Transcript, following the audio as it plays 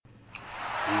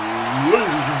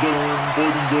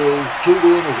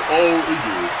children of all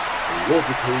ages, LOP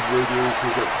Radio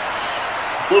presents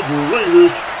the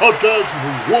greatest podcast in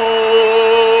the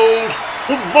world,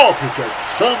 the Architect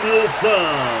Samuel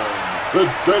Plan, the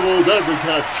Devil's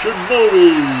Advocate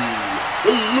Shinobi,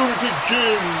 the Lunatic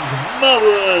King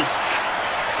Maverick,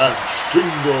 and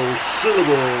single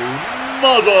syllable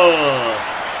Mazza,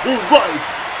 the right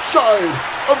side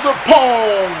of the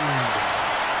pond.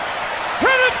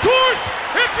 And of course,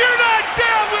 if you're not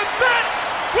down with that,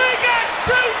 we got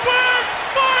two words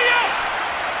for you!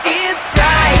 It's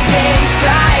Friday,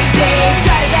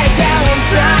 gotta down on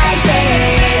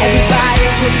Friday.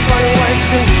 Everybody's looking for the words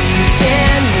the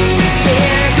weekend.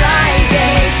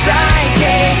 Friday,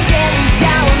 getting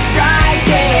down on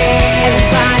Friday.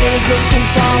 Everybody's looking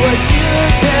forward to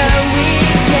the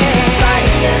weekend.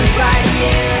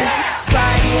 Fridaying.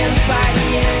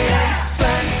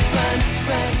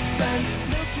 Fun.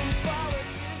 Looking forward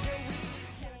to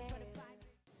the weekend.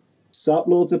 Sup,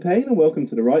 Lords of Pain, and welcome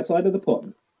to the right side of the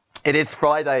pond. It is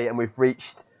Friday and we've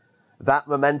reached that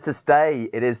momentous day.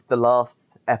 It is the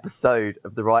last episode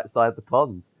of the right side of the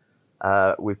pond.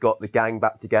 We've got the gang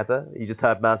back together. You just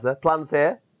heard Mazza. Plan's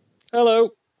here.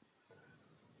 Hello.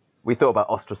 We thought about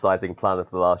ostracising Plan for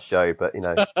the last show, but you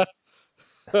know.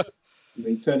 You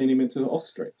mean turning him into an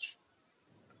ostrich?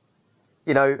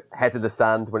 You know, head in the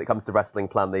sand when it comes to wrestling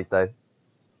Plan these days.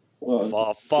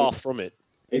 Well, Far from it.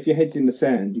 if your head's in the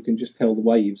sand, you can just tell the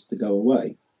waves to go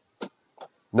away.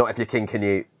 Not if you're King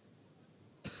Canute.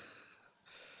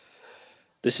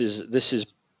 This is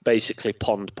basically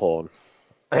pond porn.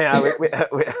 Yeah,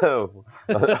 oh.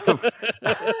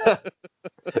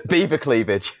 Beaver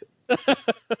cleavage.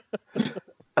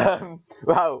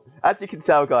 Well, as you can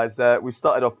tell, guys, we've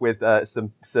started off with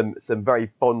some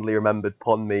very fondly remembered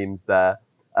pond memes there.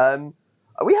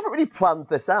 We haven't really planned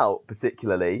this out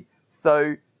particularly,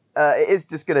 so it is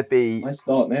just going to be. I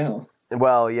start now.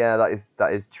 Well, yeah,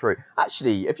 that is true.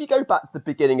 Actually, if you go back to the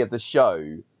beginning of the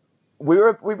show, we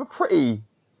were pretty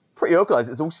organised.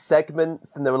 It was all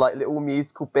segments, and there were like little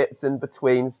musical bits in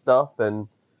between stuff, and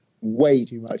way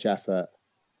too much effort.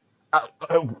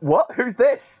 What? Who's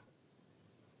this?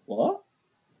 What?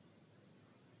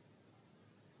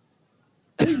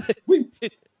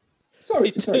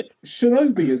 Sorry.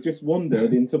 Shinobi has just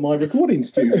wandered into my recording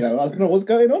studio. I don't know what's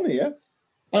going on here.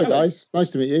 Hi guys,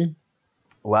 nice to meet you.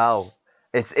 Wow.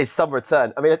 It's some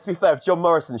return. I mean, to be fair, if John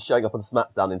Morrison's showing up on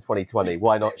SmackDown in 2020,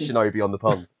 why not Shinobi on the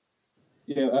pond?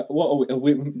 Yeah,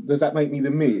 does that make me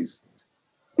the Miz?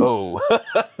 Oh.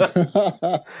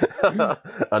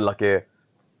 Unlucky.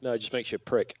 No, it just makes you a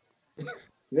prick.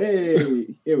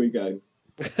 Hey, here we go.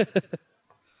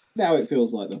 Now it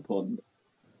feels like the pond.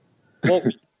 Well,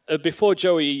 before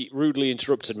Joey rudely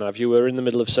interrupted Mav, you were in the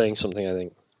middle of saying something, I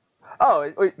think. Oh,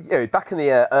 you know, back in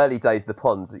the early days of the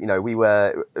pond, you know, it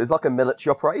was like a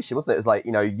military operation, wasn't it? It was like,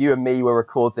 you know, you and me were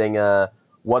recording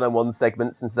one-on-one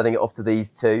segments and sending it off to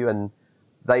these two, and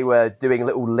they were doing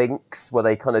little links where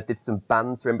they kind of did some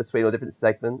banter in between all different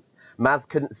segments. Maz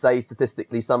couldn't say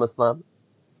statistically SummerSlam.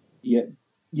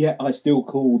 Yeah, I still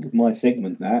called my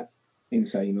segment that,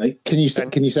 insanely. Can you say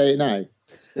it now?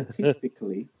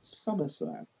 Statistically,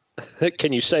 SummerSlam.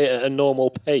 Can you say it at a normal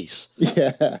pace?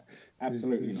 Yeah.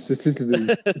 Absolutely not.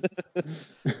 Statistically.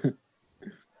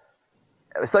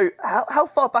 So how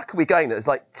far back are we going? It was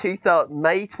like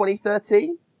May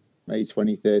 2013? May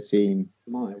 2013.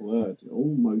 My word,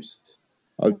 almost.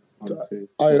 I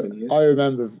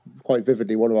remember quite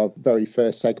vividly one of our very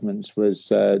first segments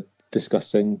was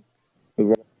discussing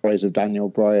the rise of Daniel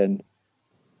Bryan,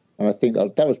 and I think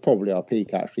that was probably our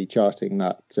peak, actually, charting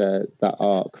that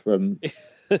arc from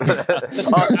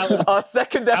our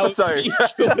second episode.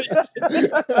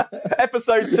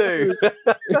 Episode 2.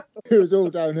 It was all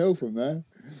downhill from there.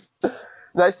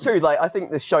 No, it's true. Like, I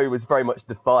think the show was very much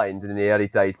defined in the early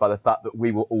days by the fact that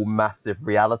we were all massive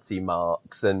reality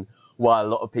marks, and while a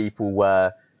lot of people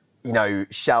were, you know,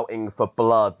 shouting for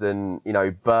blood and, you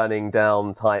know, burning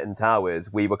down Titan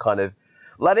Towers, we were kind of,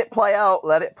 let it play out.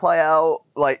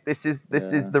 Like, this is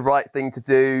the right thing to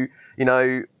do. You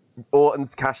know,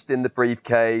 Orton's cashed in the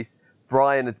briefcase.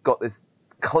 Bryan had got this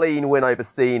clean win over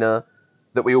Cena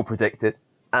that we all predicted,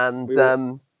 and we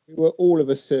were all of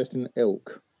a certain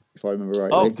ilk, if I remember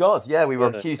rightly. Oh God, yeah, we were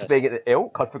accused of being an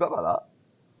ilk. I forgot about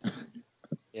that.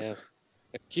 Yeah.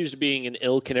 Accused of being an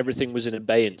ilk and everything was in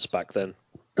abeyance back then.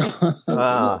 Who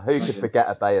could forget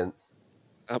abeyance?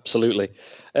 Absolutely.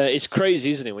 It's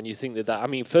crazy, isn't it, when you think that... I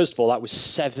mean, first of all, that was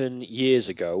 7 years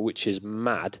ago, which is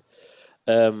mad.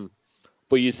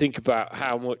 But you think about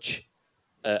how much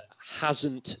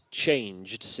hasn't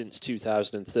changed since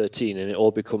 2013, and it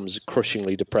all becomes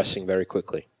crushingly depressing very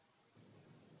quickly.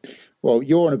 Well,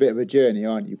 you're on a bit of a journey,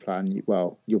 aren't you, Plan?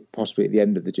 Well, you're possibly at the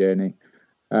end of the journey.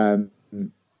 Yeah,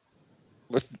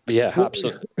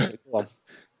 absolutely. Go on.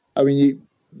 I mean,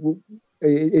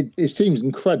 it seems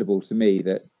incredible to me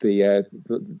that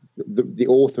the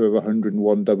author of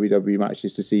 101 WWE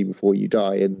matches to see before you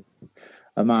die, and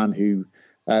a man who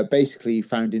basically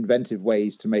found inventive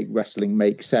ways to make wrestling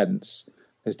make sense,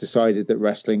 has decided that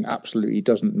wrestling absolutely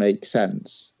doesn't make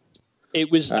sense.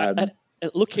 It was,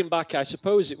 looking back, I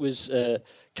suppose it was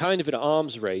kind of an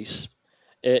arms race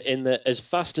in that as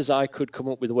fast as I could come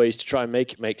up with ways to try and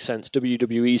make it make sense,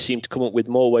 WWE seemed to come up with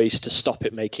more ways to stop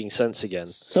it making sense again.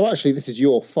 So actually, this is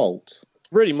your fault.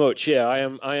 Pretty much, yeah.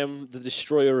 I am the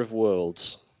destroyer of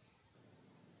worlds.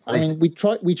 I mean, we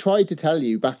tried to tell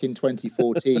you back in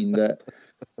 2014 that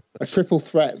a triple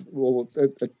threat, or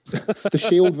the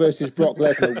Shield versus Brock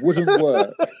Lesnar, wouldn't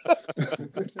work.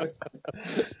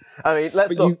 I mean,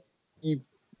 let's not.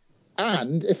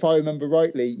 And if I remember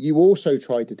rightly, you also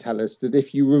tried to tell us that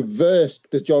if you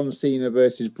reversed the John Cena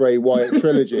versus Bray Wyatt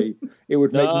trilogy, it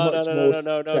would make much more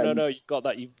sense. No. You got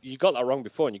that. You got that wrong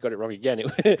before, and you got it wrong again.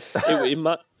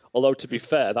 Although to be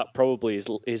fair, that probably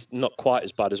is not quite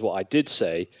as bad as what I did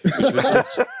say,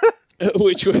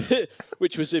 which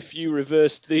was if you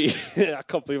reversed the. I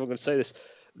can't believe I'm going to say this.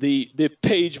 The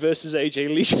Paige versus AJ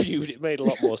Lee feud, it made a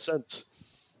lot more sense.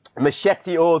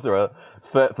 Machete order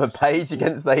for Paige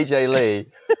against AJ Lee.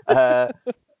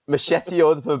 Machete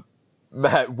order for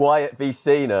Wyatt v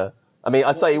Cena. I mean,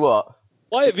 I tell you what.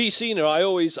 Wyatt v Cena, I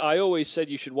always said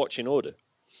you should watch in order.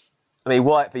 I mean,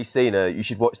 Wyatt v Cena, you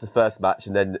should watch the first match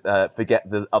and then forget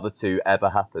the other two ever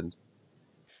happened.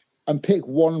 And pick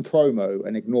one promo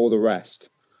and ignore the rest.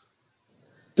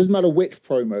 Doesn't matter which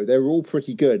promo, they were all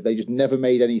pretty good. They just never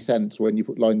made any sense when you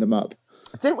lined them up.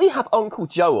 Didn't we have Uncle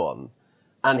Joe on?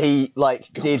 And he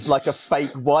did a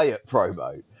fake Wyatt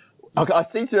promo. I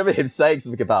seem to remember him saying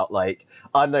something about I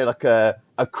don't know,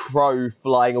 a crow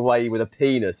flying away with a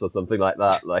penis or something like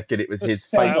that. And it was his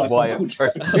fake Wyatt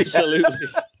promo. Absolutely.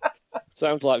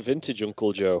 Sounds like vintage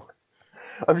Uncle Joe.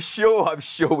 I'm sure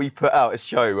we put out a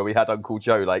show where we had Uncle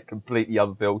Joe completely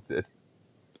unfiltered.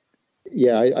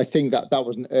 Yeah, I think that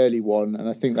was an early one, and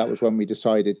I think that was when we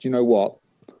decided, do you know what?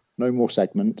 No more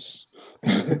segments.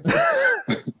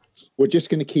 We're just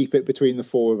going to keep it between the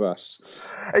four of us.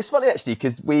 It's funny, actually,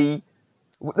 because the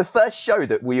first show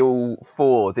that we all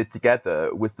four did together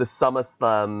was the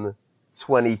SummerSlam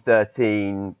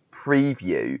 2013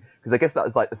 preview, because I guess that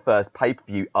was the first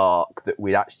pay-per-view arc that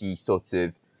we'd actually sort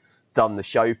of done the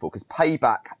show for, because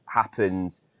Payback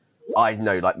happened, I don't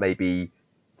know, maybe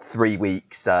 3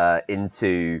 weeks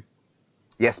into...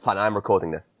 Yes, Plan, I am recording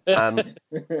this. Gives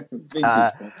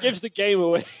the game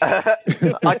away.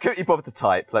 I couldn't be bothered to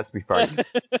type, let's be frank.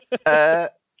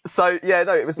 So, yeah,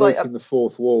 no, it was breaking the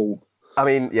fourth wall. I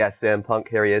mean, yeah, CM Punk,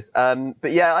 here he is.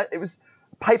 But yeah,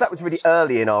 Payback was really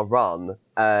early in our run.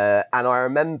 And I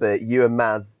remember you and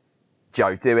Maz,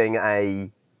 Joe, doing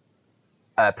a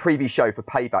preview show for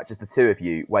Payback, just the two of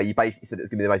you, where you basically said it was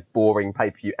going to be the most boring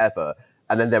pay-per-view ever.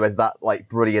 And then there was that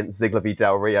brilliant Ziggler v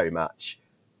Del Rio match.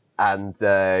 And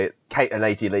Kate and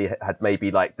AJ Lee had maybe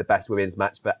the best women's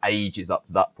match for ages up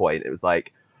to that point. It was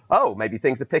oh, maybe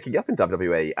things are picking up in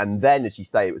WWE. And then, as you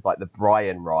say, it was the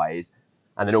Bryan rise.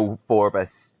 And then all four of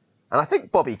us, and I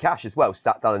think Bobby Cash as well,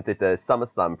 sat down and did the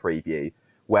SummerSlam preview,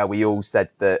 where we all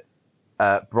said that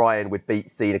Bryan would beat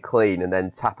Cena clean and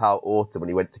then tap out Orton when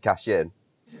he went to cash in.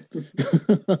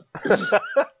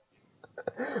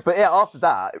 But yeah, after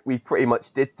that, we pretty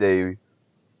much did do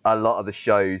a lot of the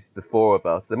shows, the four of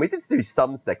us, and we did do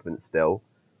some segments still.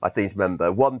 I seem to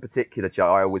remember one particular show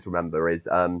I always remember is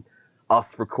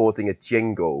us recording a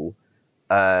jingle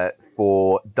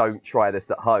for Don't Try This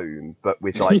at Home, but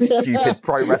with stupid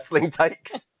pro wrestling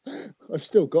takes. I've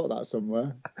still got that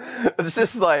somewhere. It's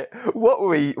just what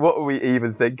were we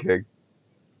even thinking?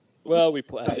 Well, we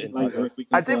put it in.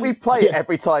 And did we play it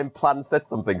every time Plan said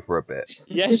something for a bit?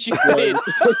 Yes, you did.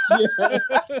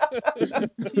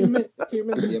 Do you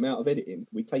remember the amount of editing?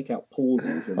 We take out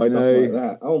pauses and stuff like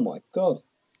that. Oh my God.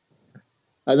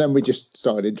 And then we just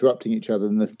started interrupting each other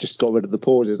and just got rid of the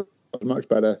pauses. Much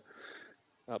better.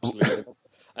 Absolutely.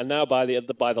 And now by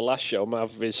the last show,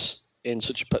 Mav is in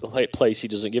such a place he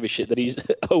doesn't give a shit that he's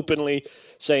openly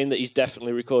saying that he's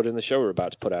definitely recording the show we're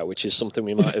about to put out, which is something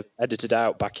we might have edited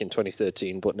out back in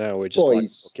 2013, but now we're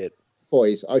just fuck it.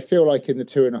 Boys, I feel like in the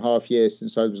 2.5 years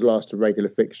since I was last a regular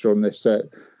fixture on this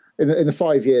in the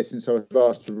 5 years since I was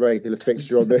last a regular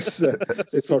fixture on this this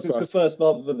podcast. Since the first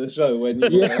month of the show when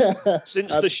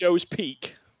since the show's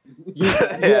peak. 2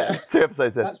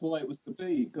 episodes in. That's why it was the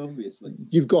peak, obviously.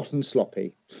 You've gotten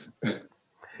sloppy.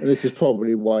 And this is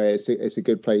probably why it's a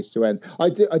good place to end. I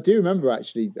do remember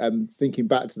actually thinking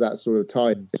back to that sort of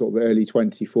time, sort of early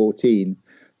 2014. Do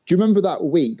you remember that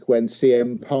week when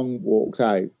CM Punk walked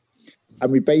out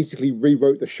and we basically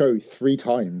rewrote the show 3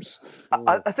 times?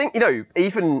 I think,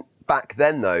 even back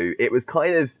then though, it was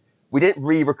kind of, we didn't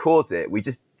re-record it. We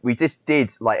just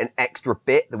did like an extra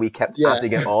bit that we kept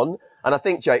adding it on. And I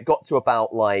think, Joe, it got to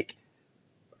about like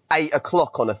 8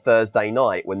 o'clock on a Thursday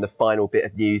night when the final bit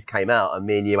of news came out, and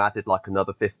me and you added like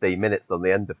another 15 minutes on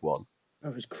the end of one.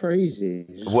 That was crazy.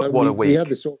 What a week. We had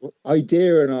this sort of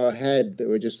idea in our head that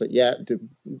we're just like, the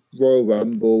Royal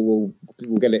Rumble,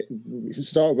 we'll get it.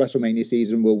 Start of WrestleMania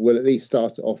season, we'll at least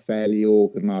start it off fairly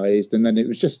organised, and then it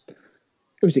was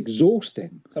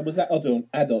exhausting. So was that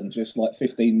add-on just like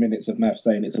 15 minutes of Mav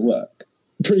saying it's a work?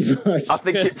 Pretty much. I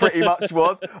think it pretty much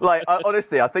was. Like,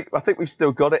 honestly, I think we've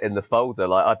still got it in the folder.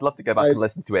 Like, I'd love to go back and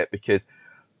listen to it because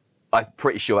I'm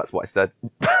pretty sure that's what I said.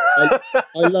 I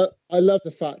love the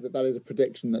fact that is a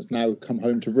prediction that's now come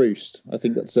home to roost. I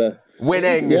think that's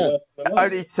winning. Yeah. It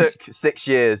only took 6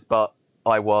 years, but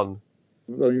I won.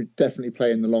 Well, you're definitely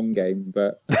playing the long game,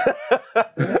 but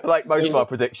like most of our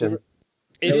predictions.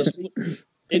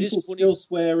 It is still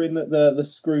swearing that the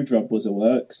screw job was a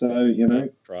work, so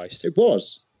Christ, it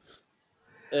was.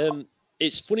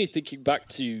 It's funny thinking back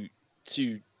to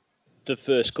the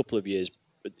first couple of years.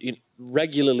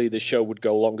 Regularly, the show would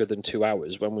go longer than 2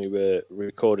 hours when we were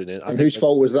recording it. And whose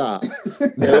fault was that?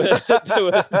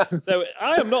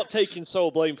 I am not taking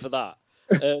sole blame for that.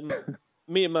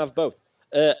 Me and Mav both.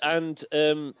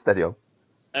 Steady on.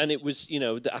 And it was,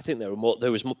 I think there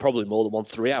was probably more than one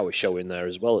 3-hour show in there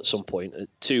as well at some point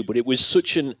too. But it was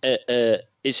such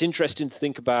it's interesting to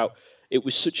think about. It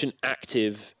was such an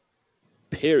active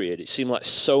period. It seemed like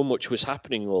so much was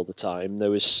happening all the time. There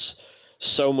was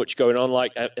so much going on,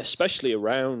 like especially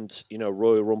around,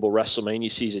 Royal Rumble,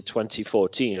 WrestleMania season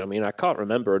 2014. I mean, I can't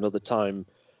remember another time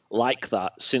like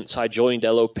that since I joined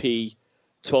LOP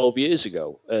 12 years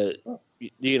ago.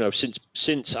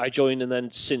 Since I joined and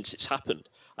then since it's happened.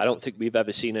 I don't think we've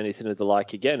ever seen anything of the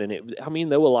like again. And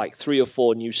there were like 3 or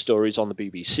 4 news stories on the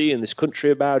BBC in this country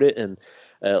about it. And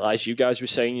as you guys were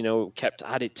saying, kept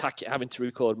having to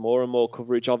record more and more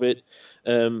coverage of it.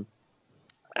 And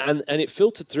it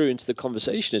filtered through into the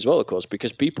conversation as well, of course,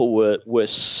 because people were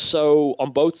so,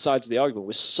 on both sides of the argument,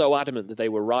 were so adamant that they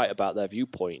were right about their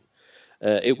viewpoint.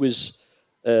 It was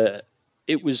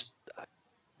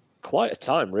quite a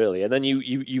time, really. And then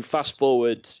you fast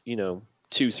forward,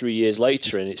 2-3 years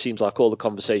later, and it seems like all the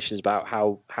conversations about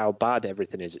how bad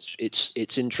everything is.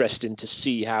 It's interesting to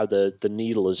see how the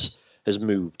needle has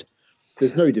moved.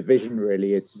 There's no division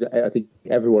really. I think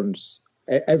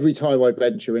every time I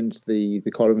venture into the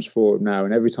columns forum now,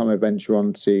 and every time I venture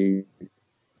onto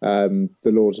the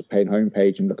Lords of Pain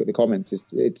homepage and look at the comments,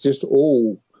 it's just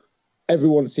all,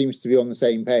 everyone seems to be on the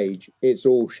same page. It's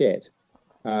all shit.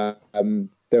 There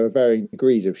are varying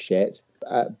degrees of shit,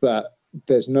 but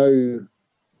there's no.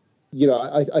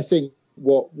 I think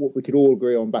what we could all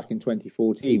agree on back in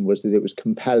 2014 was that it was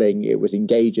compelling, it was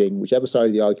engaging, whichever side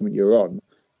of the argument you're on.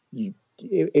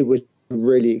 It was a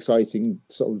really exciting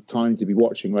sort of time to be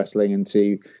watching wrestling and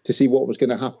to see what was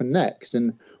going to happen next,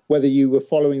 and whether you were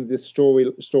following the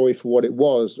story for what it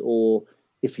was, or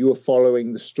if you were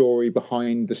following the story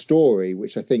behind the story,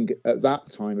 which I think at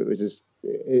that time it was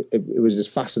as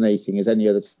fascinating as any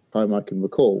other time I can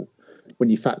recall. When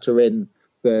you factor in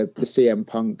the CM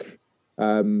Punk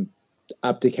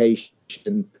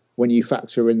abdication, when you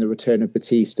factor in the return of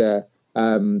Batista,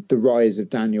 the rise of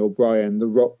Daniel Bryan,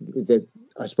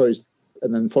 I suppose,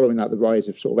 and then following that, the rise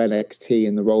of sort of NXT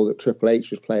and the role that Triple H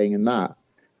was playing in that,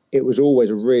 it was always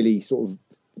a really sort of,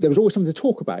 there was always something to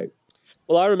talk about.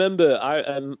 Well, I remember,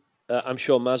 I'm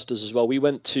sure Maz does as well. We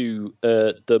went to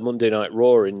the Monday Night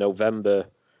Raw in November,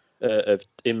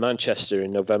 in Manchester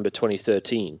in November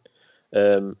 2013,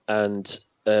 and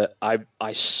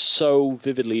I so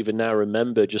vividly even now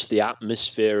remember just the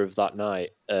atmosphere of that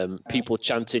night. People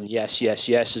chanting "yes, yes,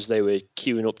 yes" as they were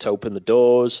queuing up to open the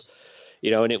doors.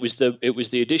 And it was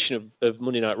the edition of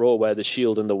Monday Night Raw where the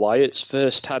Shield and the Wyatts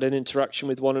first had an interaction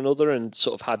with one another and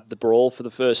sort of had the brawl for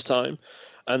the first time,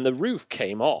 and the roof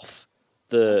came off.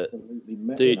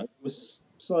 It was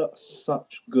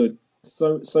such good,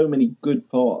 so many good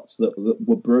parts that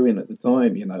were brewing at the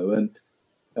time, and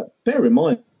bear in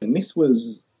mind, this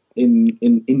was in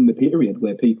the period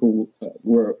where people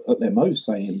were at their most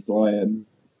saying, Bryan,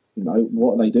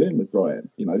 what are they doing with Bryan?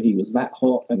 He was that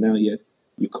hot, and now you're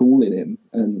calling him,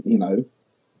 and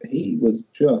he was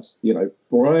just,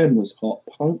 Bryan was hot,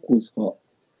 Punk was hot,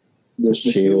 the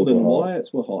Shield and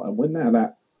Wyatts were hot, and when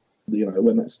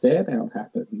that stare down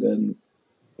happened, and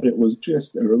it was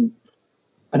just an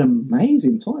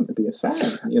amazing time to be a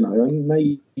fan, and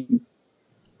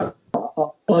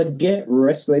I get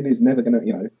wrestling is never going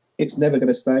to, it's never going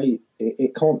to stay,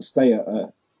 it can't stay at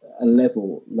a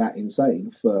level that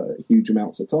insane for huge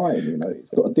amounts of time,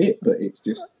 it's got a dip, but it's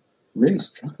just really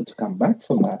struggled to come back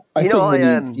from that. I think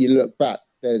when you look back,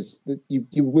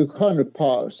 you were kind of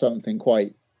part of something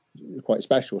quite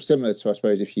special, similar to, I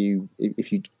suppose, if you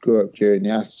grew up during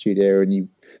the Attitude Era and you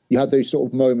had those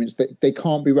sort of moments that they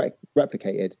can't be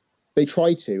replicated. They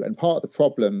try to, and part of the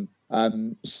problem,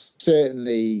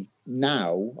 certainly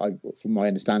now, from my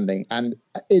understanding, and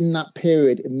in that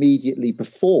period immediately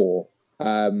before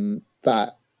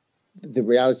that, the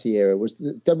reality era, was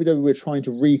that WWE were trying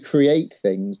to recreate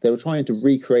things. They were trying to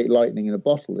recreate lightning in a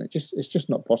bottle, and it's just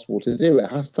not possible to do. It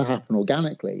has to happen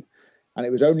organically, and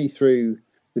it was only through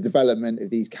the development of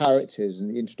these characters and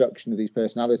the introduction of these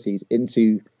personalities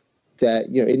into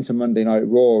into Monday Night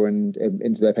Raw and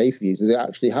into their pay-per-views that it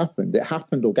actually happened. It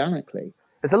happened organically.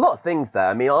 There's a lot of things there.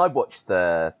 I mean, I watched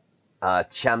the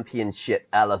championship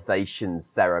elevation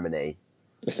ceremony.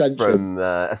 From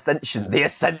Ascension, the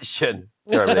Ascension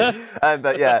ceremony.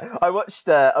 But yeah, I watched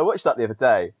that the other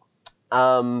day.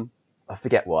 I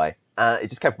forget why. It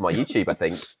just came from my YouTube, I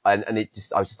think, and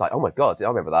I was just like, oh my god, I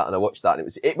remember that, and I watched that, and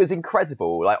it was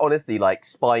incredible. Like, honestly, like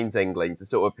spine tingling to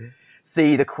sort of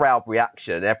see the crowd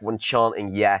reaction, everyone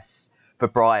chanting yes for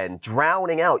Bryan,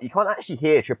 drowning out. You can't actually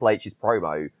hear Triple H's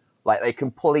promo. Like, they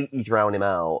completely drown him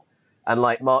out. And,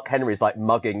 like, Mark Henry's, like,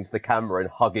 mugging the camera and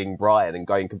hugging Bryan and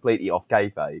going completely off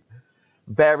kayfabe.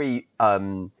 Very,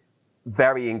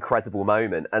 very incredible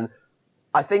moment. And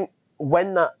I think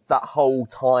when that whole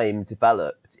time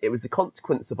developed, it was the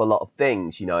consequence of a lot of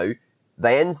things,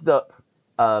 They ended up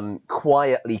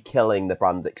quietly killing the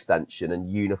brand extension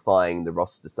and unifying the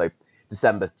roster. So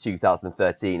December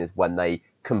 2013 is when they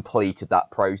completed that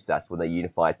process, when they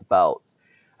unified the belts.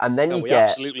 And then we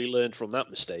absolutely learned from that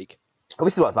mistake.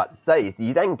 This is what I was about to say, is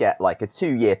you then get like a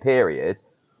 2-year period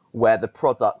where the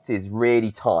product is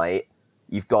really tight.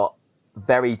 You've got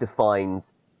very defined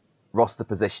roster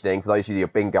positioning. For those of you with your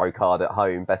bingo card at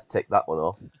home, best tick that one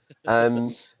off.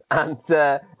 And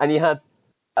you had,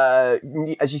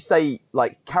 as you say,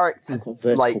 like characters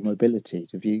vertical mobility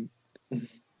to view,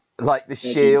 like the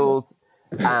Shield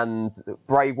and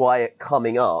Bray Wyatt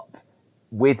coming up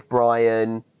with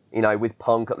Bryan, with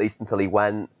Punk at least until he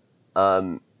went.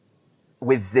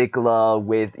 With Ziggler,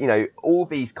 with, all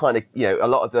these kind of, a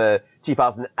lot of the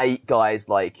 2008 guys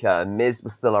like Miz were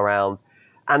still around.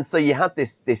 And so you had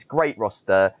this great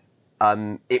roster.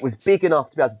 It was big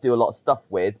enough to be able to do a lot of stuff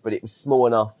with, but it was small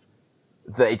enough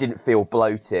that it didn't feel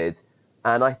bloated.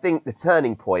 And I think the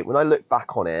turning point, when I look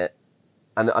back on it,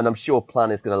 and I'm sure Plan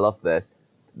is going to love this,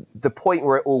 the point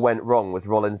where it all went wrong was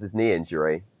Rollins' knee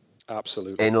injury.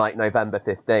 Absolutely. In like November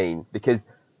 15, because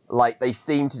like they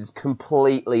seemed to just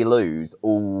completely lose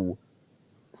all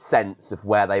sense of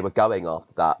where they were going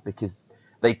after that, because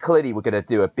they clearly were going to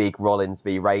do a big Rollins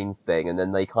v Reigns thing, and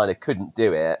then they kind of couldn't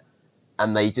do it,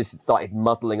 and they just started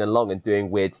muddling along and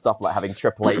doing weird stuff like having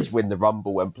Triple H win the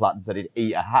Rumble when Platten said he'd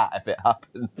eat a hat if it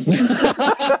happened.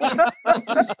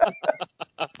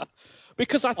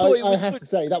 Because I thought I have to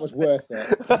say that was worth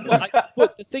it.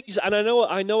 But the thing is, and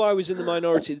I know I was in the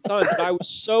minority at the time, but I was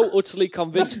so utterly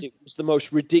convinced it was the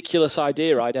most ridiculous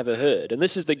idea I'd ever heard. And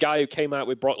this is the guy who came out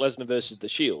with Brock Lesnar versus The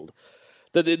Shield.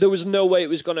 That there was no way it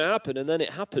was going to happen, and then it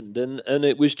happened, and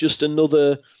it was just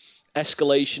another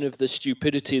escalation of the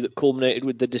stupidity that culminated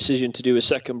with the decision to do a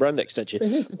second brand extension. But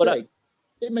here's the thing: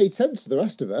 it made sense to the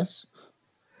rest of us.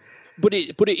 But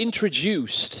it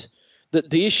introduced that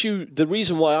the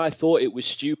reason why I thought it was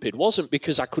stupid wasn't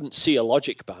because I couldn't see a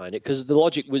logic behind it, because the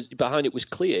logic behind it was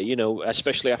clear,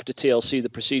 especially after TLC the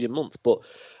preceding month. But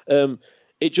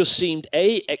it just seemed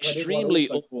extremely.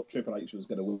 I thought Triple H was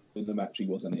going to win the match. He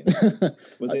wasn't in.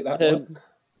 Was it that one?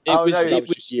 That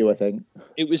was you, I think.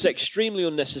 It was extremely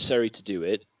unnecessary to do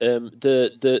it.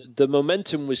 The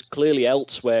momentum was clearly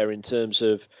elsewhere in terms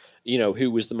of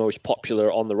who was the most popular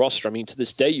on the roster. I mean, to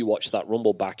this day, you watch that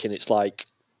Rumble back, and it's like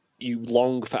you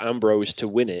long for Ambrose to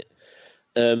win it.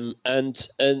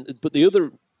 But the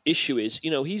other issue is,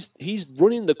 he's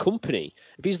running the company.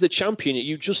 If he's the champion,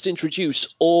 you just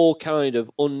introduce all kind of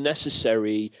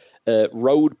unnecessary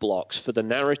roadblocks for the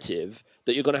narrative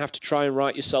that you're going to have to try and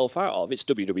write yourself out of. It's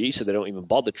WWE, so they don't even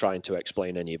bother trying to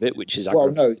explain any of it, which is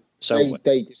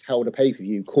they just held a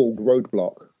pay-per-view called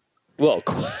Roadblock. Well,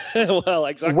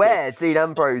 exactly. Where Dean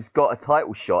Ambrose got a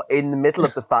title shot in the middle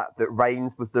of the fact that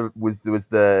Reigns was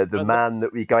the man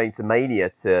that we going to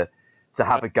Mania to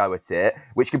have a go at it,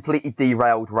 which completely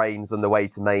derailed Reigns on the way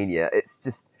to Mania. It's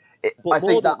just, I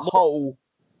think that whole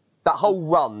that whole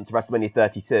run to WrestleMania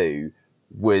 32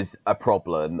 was a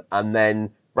problem, and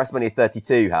then WrestleMania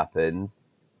 32 happened,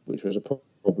 which was a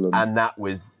problem, and that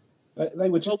was. They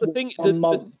were just one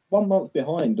month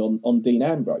behind on Dean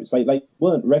Ambrose. They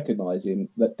weren't recognising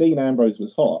that Dean Ambrose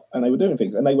was hot, and they were doing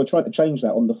things, and they were trying to change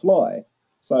that on the fly.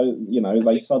 So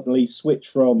they suddenly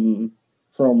switched from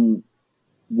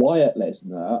Wyatt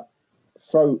Lesnar,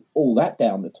 throw all that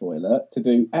down the toilet to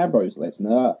do Ambrose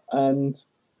Lesnar, and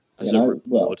as a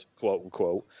reward, quote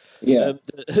unquote. Yeah.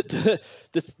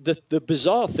 The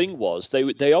bizarre thing was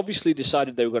they obviously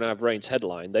decided they were going to have Reigns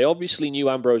headline. They obviously knew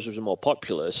Ambrose was more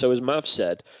popular. So as Mav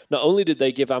said, not only did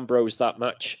they give Ambrose that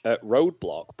match at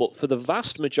Roadblock, but for the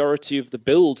vast majority of the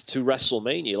build to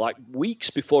WrestleMania, like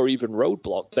weeks before even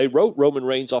Roadblock, they wrote Roman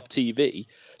Reigns off TV,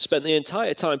 spent the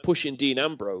entire time pushing Dean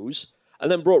Ambrose,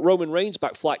 and then brought Roman Reigns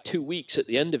back for like 2 weeks at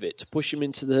the end of it to push him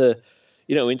into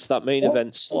into that main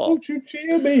event slot. Don't you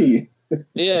cheer me?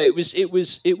 Yeah, it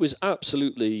was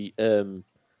absolutely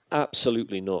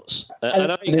nuts.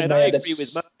 And I agree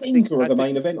with Matt. Stinker of a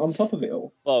main event on top of it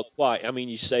all. Well, quite. I mean,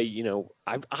 you say,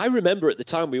 I remember at the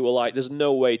time we were like, there's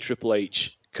no way Triple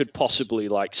H could possibly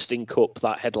like stink up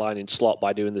that headlining slot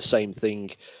by doing the same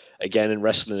thing again and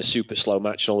wrestling a super slow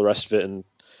match and all the rest of it. And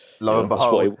lo and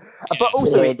behold. But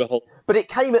also, but it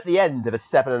came at the end of a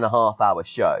 7.5 hour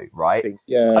show, right?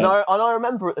 Yeah. And I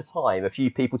remember at the time a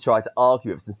few people tried to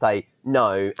argue with us and say,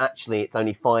 no, actually it's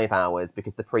only 5 hours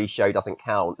because the pre-show doesn't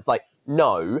count. It's like,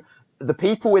 no, the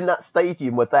people in that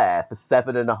stadium were there for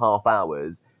 7.5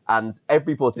 hours, and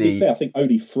everybody. To be fair, I think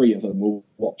only 3 of them were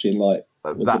watching. Like,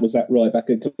 was that Ryback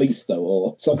and Kalisto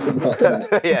or something like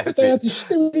that? Yeah, but they were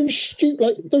stupid.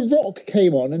 Like The Rock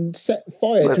came on and set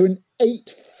fire to an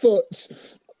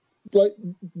 8-foot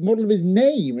model of his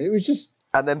name. It was just.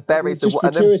 And then buried the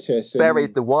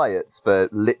Wyatts for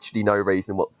literally no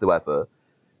reason whatsoever.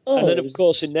 And then, of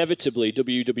course, inevitably,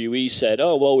 WWE said,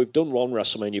 oh, well, we've done one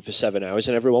WrestleMania for 7 hours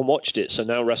and everyone watched it. So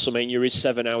now WrestleMania is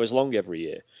 7 hours long every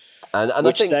year. And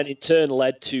which then in turn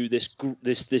led to this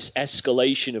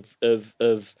escalation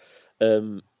of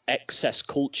excess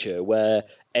culture where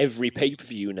every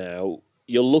pay-per-view now,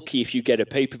 you're lucky if you get a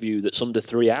pay-per-view that's under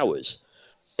 3 hours.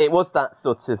 It was that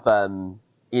sort of,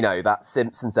 that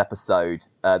Simpsons episode,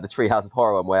 the Treehouse of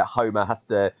Horror one, where Homer has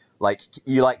to,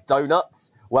 you like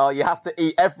donuts? Well, you have to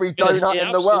eat every donut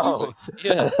in the world.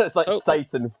 Yeah, it's like totally.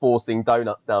 Satan forcing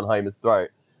donuts down Homer's throat.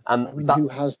 And who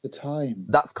has the time?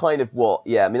 That's kind of what,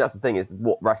 that's the thing, is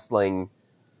what wrestling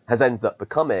has ended up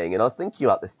becoming. And I was thinking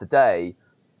about this today,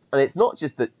 and it's not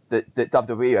just that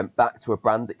WWE went back to a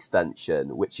brand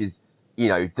extension, which is,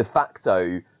 de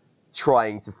facto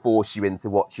trying to force you into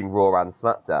watching Raw and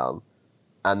SmackDown.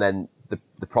 And then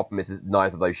the problem is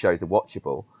neither of those shows are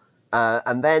watchable.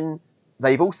 And then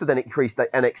they've also then increased their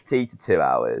NXT to 2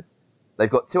 hours. They've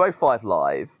got 205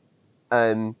 Live.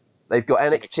 They've got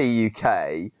NXT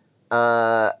UK,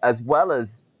 as well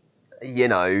as,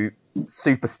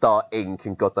 Superstar Inc.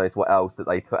 and God knows what else that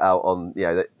they put out on,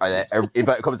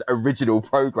 inverted commas, original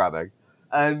programming.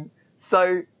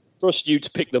 So trust you to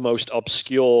pick the most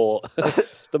obscure,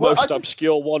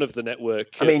 obscure one of the network.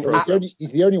 I mean,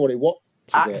 he's the only one who watches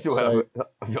it. So.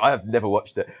 I have never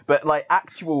watched it, but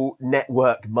actual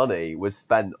network money was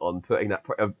spent on putting that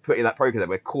program there,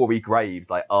 where Corey Graves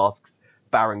asks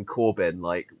Baron Corbin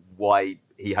why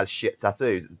he has shit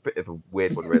tattoos. It's a bit of a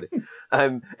weird one, really.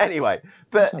 Anyway,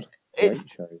 but it's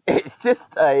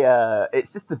just a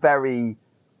very,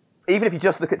 even if you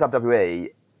just look at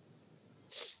WWE,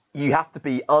 you have to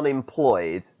be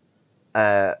unemployed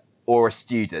or a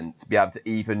student to be able to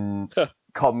even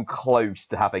come close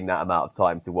to having that amount of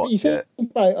time to watch it.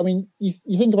 You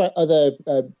think about other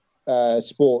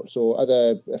sports or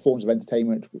other forms of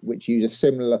entertainment which use a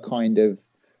similar kind of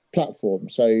platform.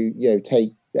 So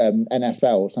take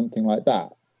NFL or something like that.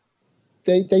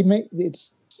 They make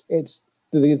it's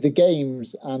the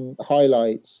games and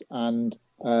highlights and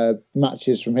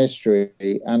matches from history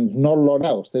and not a lot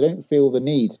else. They don't feel the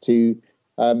need to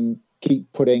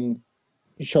keep putting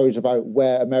shows about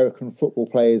where American football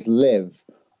players live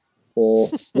or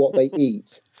what they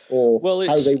eat or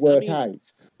how they work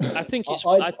out. I think it's.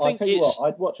 I tell you what,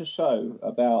 I'd watch a show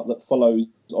that follows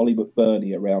Ollie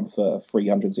McBurney around for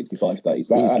 365 days.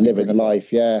 He's living the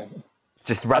life, yeah.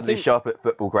 Just randomly show up at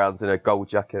football grounds in a gold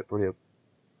jacket, brilliant.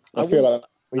 I feel like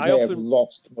we may have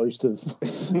lost most of.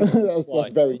 that's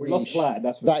very we niche. Lost Vlad,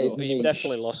 that's for that sure. is niche. You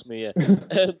definitely lost me. Yeah.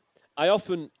 I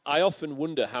often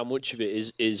wonder how much of it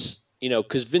is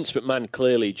because Vince McMahon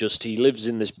clearly he lives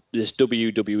in this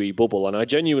WWE bubble, and I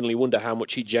genuinely wonder how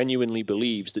much he genuinely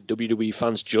believes that WWE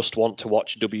fans just want to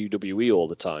watch WWE all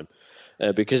the time,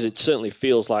 because it certainly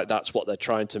feels like that's what they're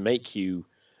trying to make you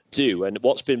do. And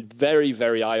what's been very,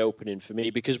 very eye-opening for me,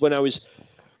 because when I was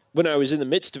in the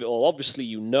midst of it all, obviously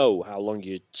you know how long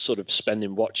you're sort of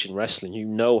spending watching wrestling. You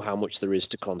know how much there is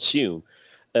to consume,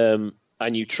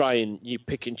 and you try and you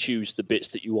pick and choose the bits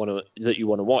that you want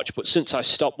to watch. But since I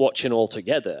stopped watching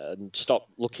altogether and stopped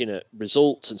looking at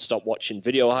results and stopped watching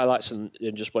video highlights and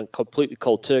just went completely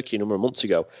cold turkey a number of months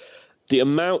ago, the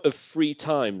amount of free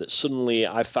time that suddenly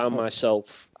I found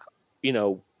myself,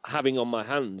 having on my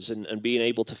hands and being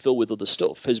able to fill with other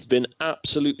stuff has been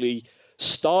absolutely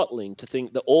startling to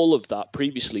think that all of that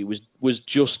previously was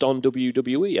just on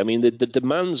WWE. I mean, the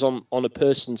demands on a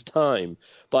person's time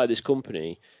by this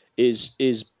company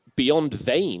is beyond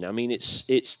vain. I mean,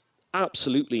 it's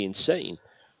absolutely insane.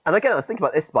 And again, I was thinking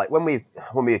about this, like when we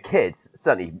were kids,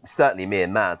 certainly me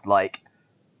and Maz, like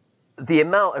the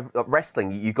amount of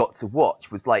wrestling you got to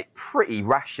watch was like pretty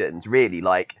rationed, really.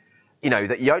 Like,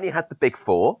 that you only had the big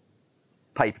four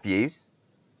pay-per-views,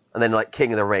 and then like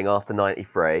King of the Ring after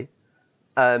 '93.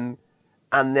 And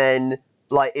then,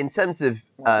 like, in terms of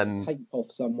tape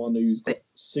off someone who's got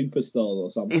superstars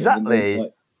or something. Exactly.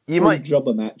 And you might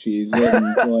jobber matches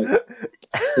and like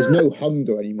there's no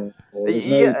hunger anymore.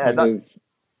 There's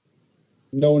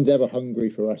no one's ever hungry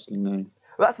for wrestling now.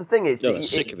 Well, that's the thing. They're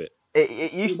sick of it.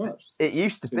 It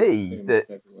used to be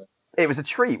that it was a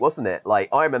treat, wasn't it? Like,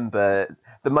 I remember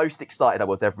the most excited I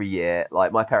was every year.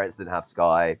 Like, my parents didn't have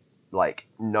Sky. Like,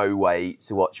 no way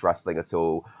to watch wrestling at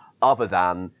all, other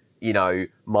than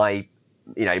my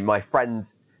friend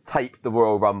taped the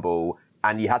Royal Rumble,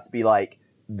 and you had to be like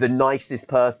the nicest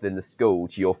person in the school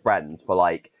to your friend for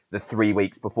like the 3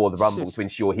 weeks before the Rumble to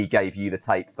ensure he gave you the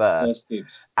tape first.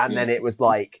 And then it was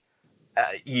like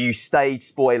you stayed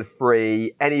spoiler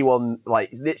free. Anyone,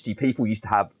 like, literally people used to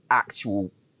have actual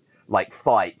like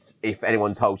fights if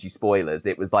anyone told you spoilers.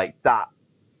 It was like that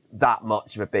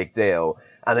much of a big deal.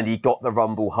 And then you got the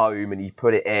Rumble home and you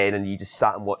put it in and you just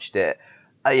sat and watched it.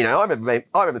 I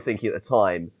remember thinking at the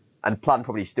time, and Plan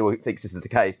probably still thinks this is the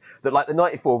case, that like the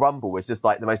 '94 Rumble was just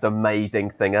like the most amazing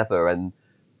thing ever. And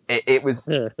it was,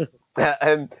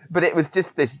 but it was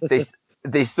just this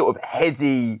sort of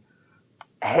heady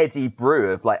brew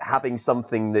of like having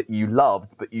something that you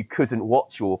loved but you couldn't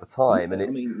watch all the time. And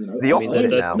it's the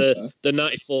opposite now. The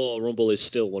 '94 Rumble is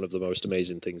still one of the most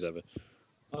amazing things ever.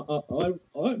 I'll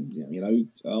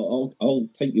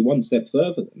take you one step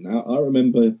further than that. I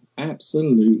remember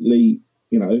absolutely,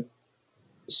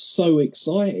 so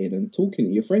excited and talking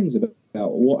to your friends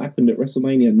about what happened at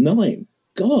WrestleMania 9.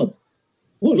 God,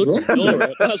 what's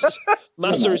wrong?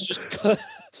 Mazza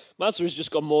has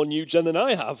just got more new gen than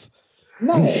I have.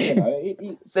 No,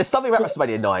 there's something about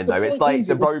WrestleMania 9 though. It's like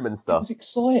the Roman stuff. It was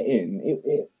exciting.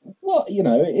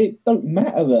 It don't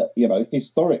matter that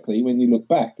historically when you look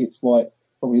back, it's like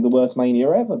probably the worst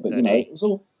Mania ever. But it was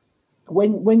all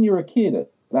when you're a kid at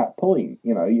that point.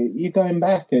 You're going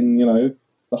back and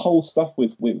the whole stuff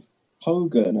with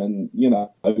Hogan and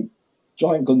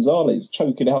Giant Gonzalez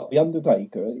choking out the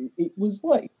Undertaker. It was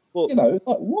like it's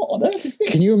like what on earth is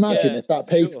this? Can you imagine if that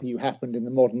pay-per-view happened in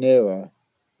the modern era?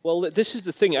 Well, this is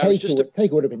the thing.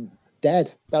 Taker would have been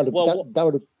dead. That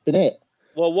would have been it.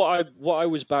 Well, what I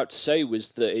was about to say was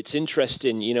that it's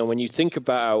interesting, when you think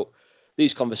about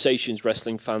these conversations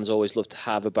wrestling fans always love to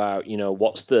have about,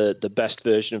 what's the best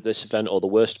version of this event or the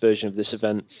worst version of this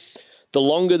event. The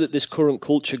longer that this current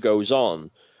culture goes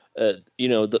on,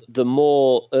 the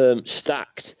more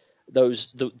stacked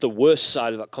the worst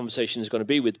side of that conversation is going to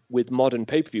be with modern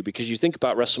pay-per-view, because you think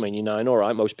about WrestleMania 9, all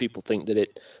right, most people think that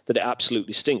it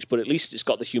absolutely stinks, but at least it's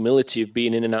got the humility of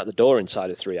being in and out the door inside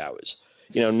of 3 hours.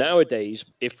 Nowadays,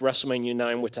 if WrestleMania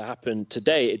 9 were to happen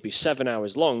today, it'd be 7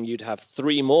 hours long. You'd have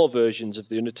 3 more versions of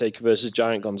The Undertaker versus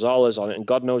Giant Gonzalez on it, and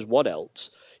God knows what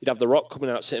else. You'd have The Rock coming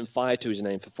out setting fire to his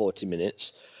name for 40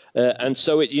 minutes. And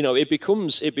so it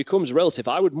becomes relative.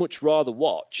 I would much rather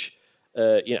watch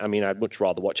I'd much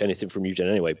rather watch anything from New Gen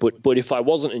anyway. But if I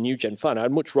wasn't a New Gen fan,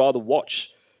 I'd much rather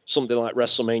watch something like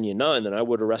WrestleMania 9 than I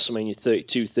would a WrestleMania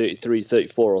 32, 33,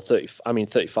 34, or 30. I mean,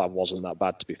 35 wasn't that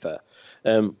bad, to be fair,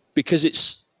 because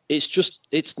it's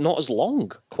not as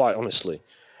long, quite honestly.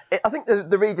 I think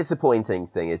the really disappointing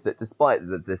thing is that despite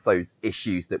those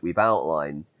issues that we've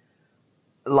outlined,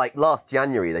 like last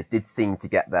January, they did seem to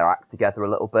get their act together a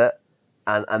little bit,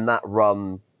 and that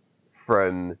run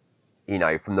from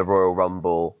the Royal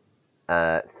Rumble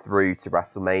through to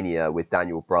WrestleMania with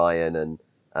Daniel Bryan and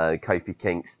Kofi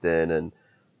Kingston and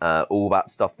all that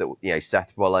stuff that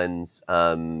Seth Rollins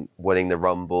winning the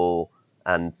Rumble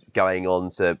and going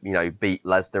on to beat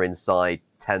Lesnar inside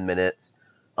 10 minutes.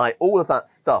 All of that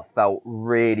stuff felt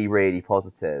really, really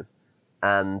positive,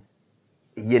 and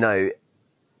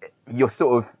you're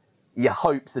sort of your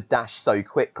hopes are dashed so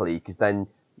quickly because then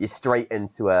you're straight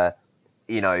into a,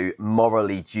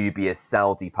 morally dubious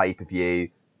Saudi pay-per-view.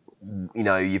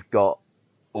 You've got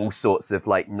all sorts of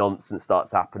like nonsense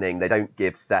starts happening. They don't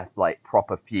give Seth like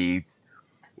proper feuds,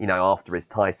 after his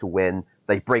title win.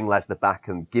 They bring Lesnar back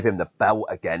and give him the belt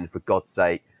again, for God's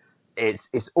sake.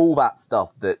 It's all that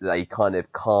stuff that they kind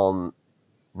of can't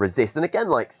resist. And again,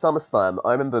 like SummerSlam,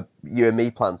 I remember you and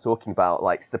me, Plan, talking about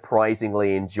like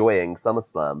surprisingly enjoying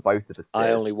SummerSlam. Both of us did.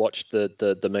 I only watched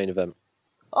the main event.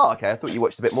 Oh, okay. I thought you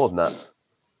watched a bit more than that.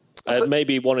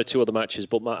 Maybe one or two other matches,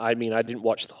 but I didn't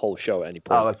watch the whole show at any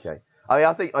point. Oh, okay.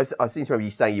 I think I seem to remember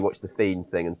you saying you watched the Fiend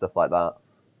thing and stuff like that.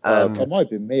 It might have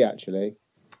been me, actually.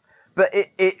 But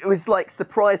it was like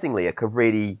surprisingly a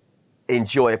really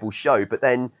enjoyable show. But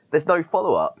then there's no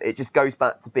follow up. It just goes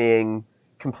back to being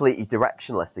completely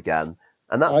directionless again,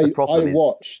 and that's the problem. I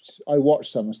watched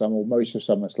SummerSlam, or most of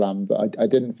SummerSlam, but I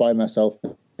didn't find myself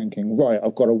thinking, right,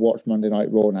 I've got to watch Monday Night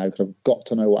Raw now because I've got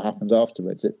to know what happens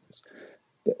afterwards.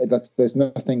 There's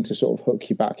nothing to sort of hook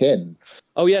you back in.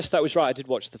 Oh yes, that was right. I did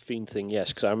watch the Fiend thing, yes,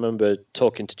 because I remember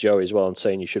talking to Joey as well and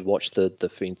saying you should watch the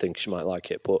Fiend thing. She might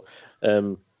like it, but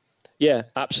yeah,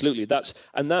 absolutely.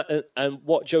 And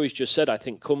what Joey's just said, I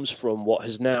think, comes from what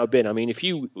has now been. I mean, if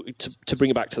you to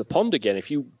bring it back to the pond again, if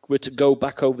you were to go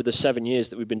back over the 7 years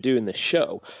that we've been doing this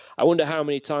show, I wonder how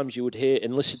many times you would hear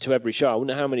and listen to every show. I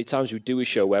wonder how many times we'd do a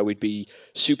show where we'd be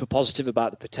super positive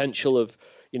about the potential of,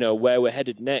 where we're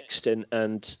headed next, and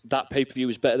that pay-per-view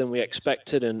was better than we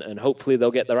expected, and hopefully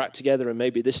they'll get their act together, and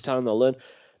maybe this time they'll learn,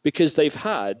 because they've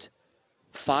had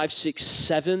 5, 6,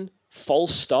 7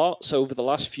 false starts over the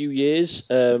last few years,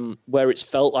 where it's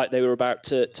felt like they were about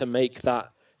to make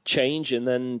that change, and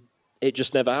then it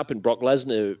just never happened. Brock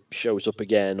Lesnar shows up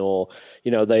again, or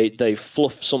they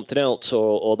fluff something else,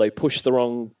 or they push the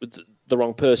wrong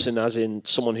person, as in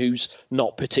someone who's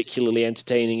not particularly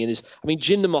entertaining. And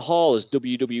Jinder Mahal as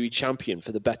WWE champion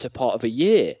for the better part of a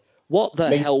year. What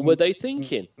the hell were they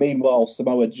thinking? Meanwhile,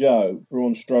 Samoa Joe,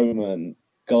 Braun Strowman,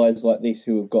 guys like this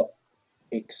who have got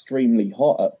extremely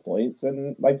hot at points,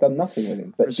 and they've done nothing with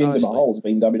him. But Precisely. Jinder Mahal's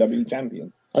been WWE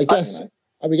champion. I guess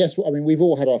we've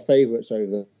all had our favourites over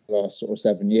the last sort of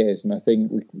 7 years, and I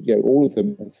think all of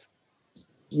them have.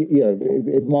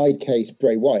 In my case,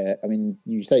 Bray Wyatt. I mean,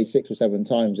 you say 6 or 7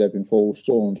 times there have been false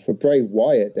dawns. For Bray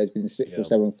Wyatt, there's been 6 or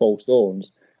 7 false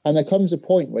dawns, and there comes a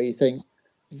point where you think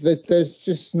that there's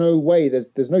just no way.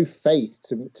 There's no faith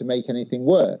to make anything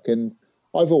work. And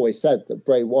I've always said that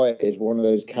Bray Wyatt is one of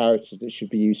those characters that should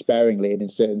be used sparingly and in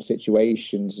certain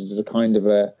situations as a kind of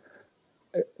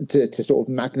to sort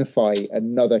of magnify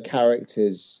another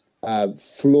character's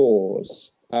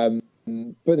flaws.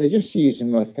 But they just use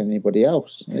him like anybody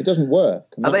else, and it doesn't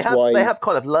work. And they have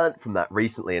kind of learnt from that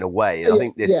recently in a way. And I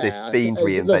think this Fiend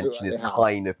reinvention is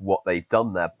kind of what they've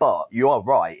done there. But you are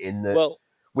right in that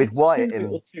with Wyatt,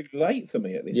 It's too late for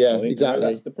me at this point. Exactly.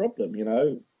 That's the problem.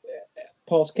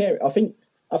 Past care. I think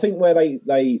where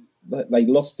they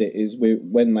lost it is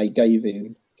when they gave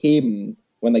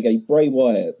when they gave Bray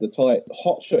Wyatt the title,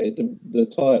 hot shotted the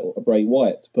title of Bray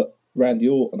Wyatt to put Randy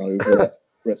Orton over at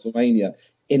WrestleMania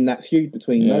in that feud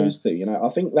between those two. I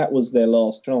think that was their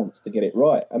last chance to get it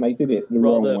right, and they did it the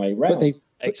wrong way round.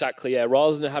 Exactly, yeah.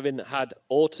 Rather than having had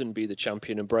Orton be the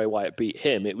champion and Bray Wyatt beat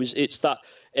him,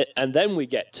 and then we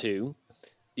get to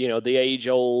the age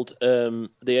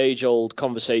old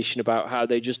conversation about how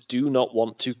they just do not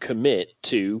want to commit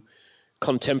to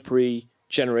contemporary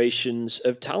generations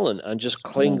of talent and just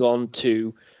cling on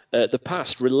to the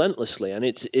past relentlessly. And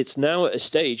it's now at a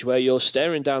stage where you're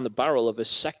staring down the barrel of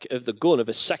the gun of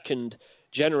a second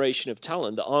generation of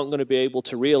talent that aren't going to be able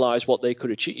to realize what they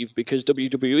could achieve, because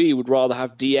WWE would rather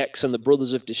have DX and the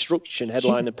Brothers of Destruction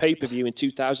headline a pay-per-view in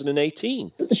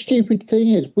 2018. But the stupid thing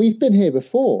is, we've been here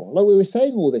before. Like, we were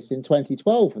saying all this in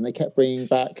 2012, and they kept bringing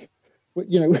back, for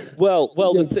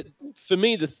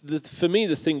me, the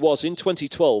thing was, in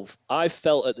 2012, I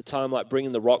felt at the time like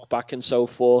bringing The Rock back and so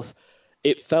forth,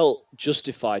 it felt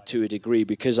justified to a degree,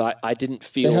 because I didn't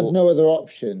feel they had no other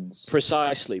options.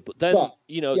 Precisely. But then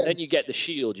then you get the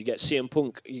Shield, you get CM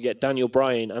Punk, you get Daniel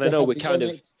Bryan, and I know we're kind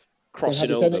of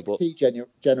crossing over, NXT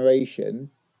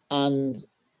generation, and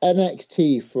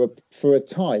NXT for a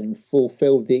time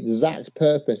fulfilled the exact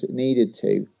purpose it needed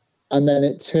to, and then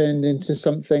it turned into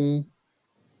something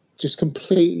just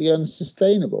completely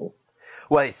unsustainable.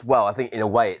 Well, I think in a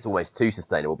way it's almost too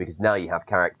sustainable, because now you have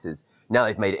characters. Now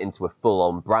they've made it into a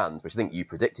full-on brand, which I think you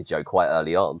predicted, Joe, quite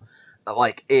early on.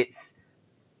 Like, it's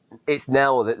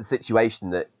now the situation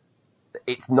that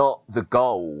it's not the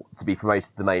goal to be promoted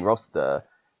to the main roster.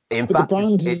 In but fact, the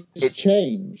brand it's has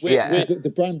changed. Yeah. The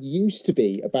brand used to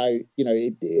be about,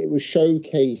 it was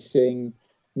showcasing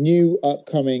new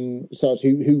upcoming stars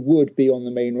who would be on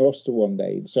the main roster one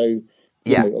day. So,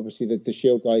 obviously the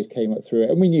Shield guys came up through it,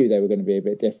 and we knew they were going to be a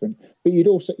bit different. But you'd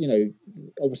also,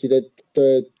 obviously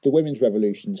the women's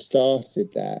revolution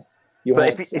started there. You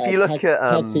But had if you look at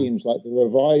tag teams like the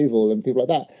Revival and people like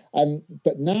that,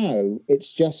 but now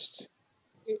it's just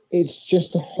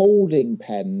a holding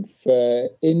pen for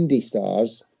indie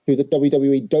stars who the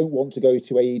WWE don't want to go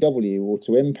to AEW or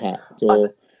to Impact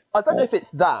or. I don't know if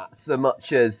it's that so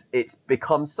much as it's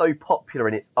become so popular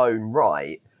in its own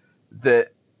right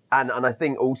that, and I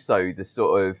think also the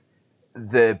sort of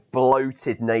the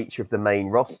bloated nature of the main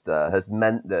roster has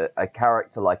meant that a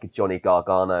character like a Johnny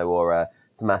Gargano or a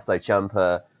Tommaso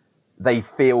Ciampa, they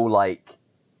feel like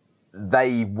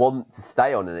they want to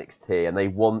stay on NXT and they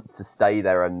want to stay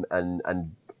there and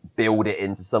build it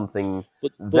into something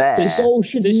there. The goal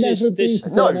should never be to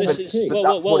stay on NXT. But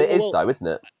that's what it is, though, isn't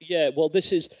it? Yeah, well,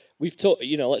 this is, we've talked,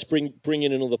 let's bring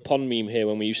in another Pond meme here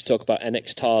when we used to talk about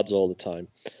NX Tards all the time,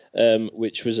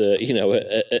 which was a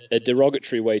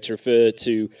derogatory way to refer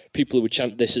to people who would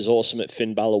chant, "This is awesome" at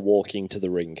Finn Balor walking to the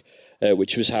ring,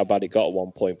 which was how bad it got at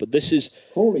one point. But this has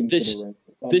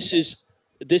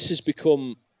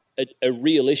become a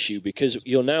real issue because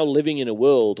you're now living in a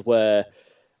world where,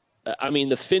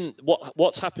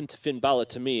 what's happened to Finn Balor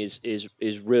to me is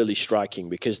really striking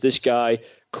because this guy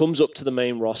comes up to the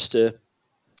main roster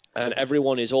and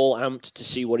everyone is all amped to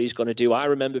see what he's going to do. I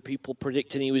remember people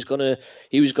predicting he was going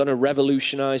to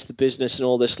revolutionize the business and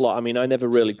all this lot. I mean, I never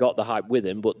really got the hype with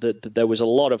him, but there was a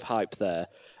lot of hype there.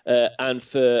 And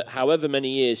for however many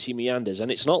years he meanders,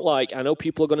 and it's not like, I know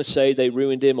people are going to say they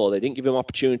ruined him or they didn't give him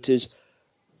opportunities.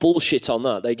 Bullshit on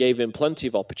that. They gave him plenty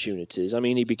of opportunities. I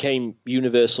mean, he became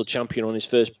Universal Champion on his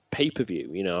first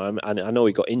pay-per-view. I know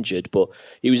he got injured, but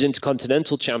he was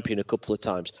Intercontinental Champion a couple of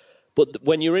times. But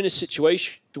when you're in a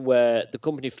situation where the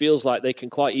company feels like they can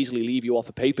quite easily leave you off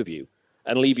a pay-per-view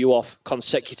and leave you off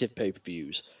consecutive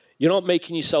pay-per-views, you're not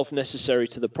making yourself necessary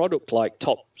to the product like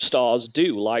top stars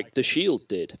do, like the Shield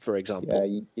did, for example. Yeah,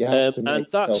 you have to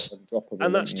make yourself undroppable.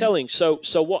 And that's telling. So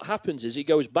what happens is he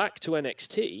goes back to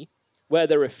NXT, where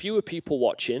there are fewer people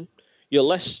watching. You're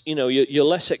less, you're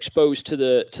less exposed to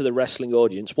the wrestling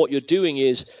audience. What you're doing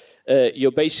is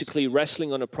you're basically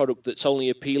wrestling on a product that's only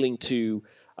appealing to.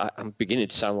 I'm beginning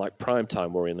to sound like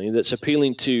primetime, worryingly. That's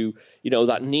appealing to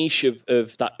that niche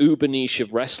of that uber niche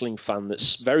of wrestling fan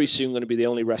that's very soon going to be the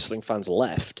only wrestling fans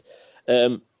left.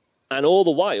 And all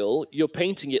the while you're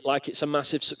painting it like it's a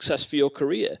massive success for your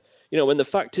career. When the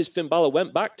fact is Finn Balor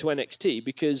went back to NXT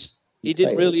because he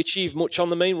didn't really achieve much on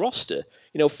the main roster.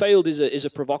 Failed is a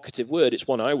provocative word. It's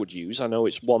one I would use. I know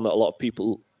it's one that a lot of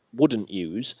people wouldn't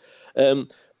use.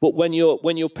 But when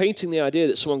you're painting the idea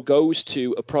that someone goes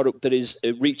to a product that is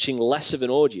reaching less of an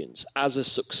audience as a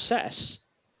success,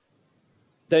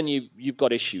 then you've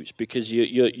got issues because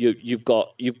you've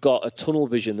got a tunnel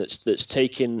vision that's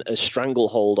taking a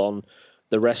stranglehold on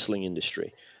the wrestling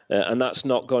industry. And that's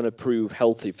not going to prove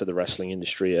healthy for the wrestling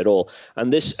industry at all.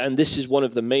 And this is one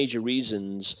of the major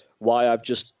reasons why I've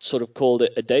just sort of called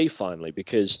it a day finally,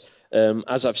 because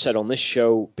as I've said on this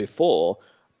show before,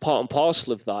 part and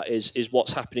parcel of that is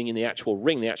what's happening in the actual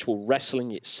ring, the actual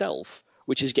wrestling itself,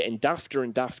 which is getting dafter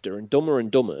and dafter and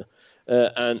dumber,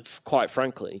 and quite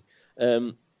frankly.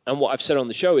 And what I've said on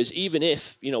the show is even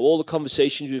if, all the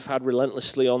conversations we've had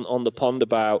relentlessly on the pond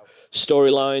about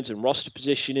storylines and roster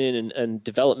positioning and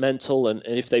developmental, and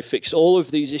if they fixed all of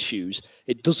these issues,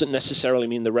 it doesn't necessarily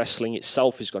mean the wrestling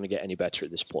itself is going to get any better at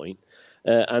this point.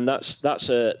 And that's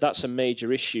a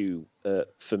major issue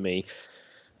for me.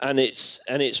 And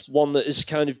it's one that has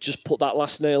kind of just put that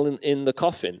last nail in the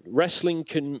coffin.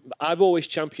 I've always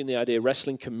championed the idea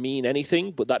wrestling can mean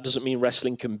anything, but that doesn't mean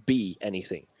wrestling can be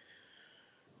anything.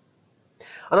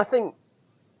 And I think,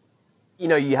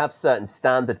 you have certain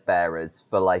standard bearers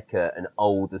for like an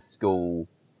older school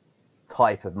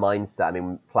type of mindset. I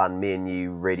mean, Plan, me and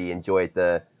you really enjoyed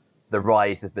the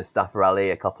rise of Mustafa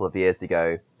Ali a couple of years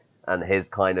ago, and his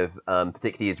kind of,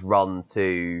 particularly his run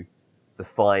to the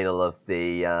final of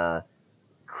the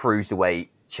Cruiserweight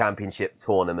Championship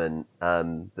tournament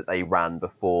that they ran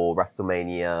before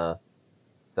WrestleMania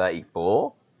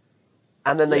 34.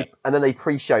 And then they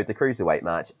pre-showed the Cruiserweight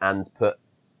match and put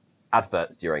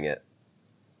adverts during it.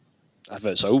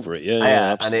 Adverts over it,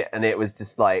 yeah, and it was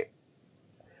just like,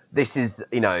 this is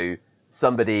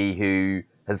somebody who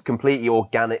has completely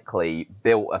organically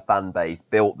built a fan base,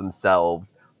 built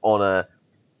themselves on a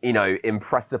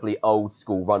impressively old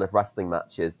school run of wrestling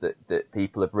matches that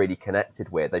people have really connected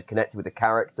with. They've connected with the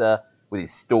character, with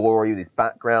his story, with his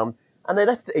background, and they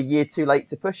left it a year too late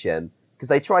to push him, because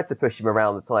they tried to push him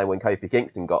around the time when Kofi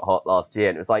Kingston got hot last year,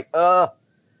 and it was like,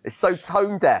 it's so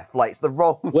tone deaf, like it's the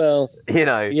wrong,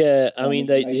 Yeah, I mean,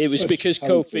 it was because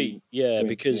Kofi,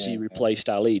 because he replaced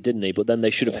Ali, didn't he? But then they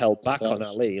should have held back on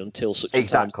Ali until such a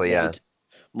time made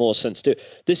more sense to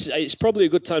it. It's probably a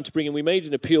good time to bring in. We made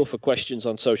an appeal for questions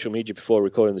on social media before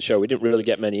recording the show. We didn't really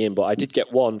get many in, but I did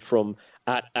get one from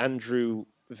 @Andrew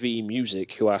V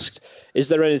Music, who asked, is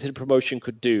there anything promotion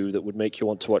could do that would make you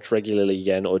want to watch regularly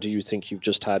again, or do you think you've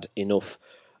just had enough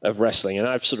of wrestling? And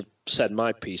I've sort of said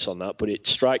my piece on that, but it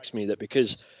strikes me that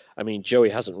because, I mean, Joey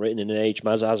hasn't written in an age,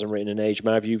 Mazza hasn't written in an age,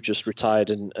 Mav, you've just retired,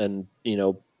 and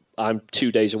I'm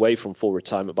 2 days away from full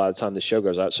retirement by the time this show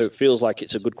goes out, so it feels like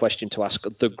it's a good question to ask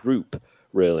the group,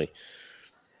 really.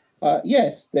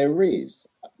 Yes, there is,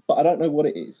 but I don't know what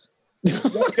it is.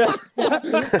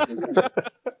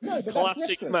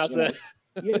 Classic Mazza.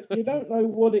 You don't know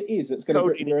what it is that's going to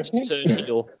grip your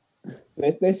attention.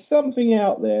 There's something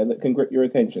out there that can grip your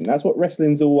attention. That's what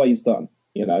wrestling's always done,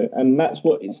 and that's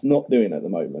what it's not doing at the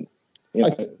moment.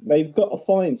 They've got to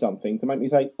find something to make me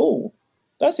say, "Oh,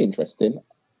 that's interesting."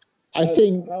 I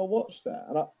think I'll watch that,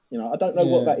 and I don't know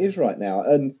what that is right now.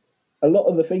 And a lot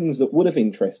of the things that would have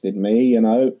interested me,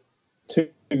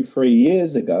 2-3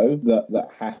 years ago that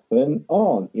happen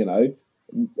aren't.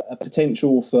 A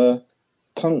potential for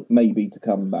Punk maybe to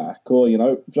come back, or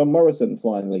John Morrison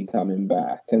finally coming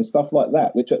back and stuff like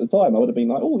that, which at the time I would have been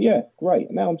like, oh yeah, great.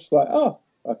 And now I'm just like, oh,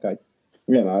 okay.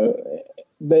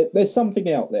 There's something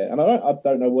out there, and I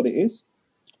don't know what it is,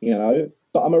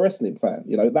 but I'm a wrestling fan.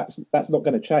 That's not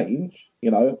going to change.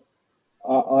 I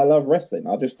love wrestling.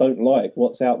 I just don't like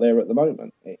what's out there at the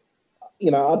moment. I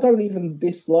don't even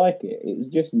dislike it. It's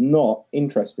just not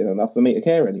interesting enough for me to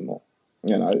care anymore.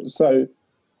 So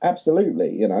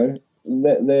absolutely,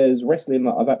 there's wrestling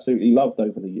that I've absolutely loved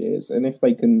over the years, and if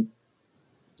they can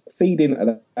feed into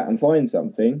that and find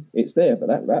something, it's there.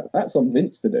 But that's on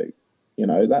Vince to do.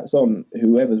 That's on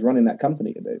whoever's running that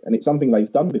company to do, and it's something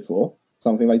they've done before.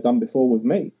 Something they've done before with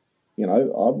me. I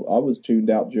was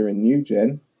tuned out during New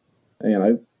Gen.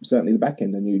 Certainly the back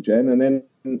end of New Gen, and then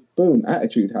boom,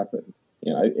 Attitude happened.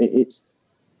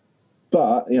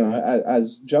 But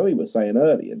as Joey was saying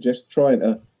earlier, just trying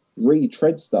to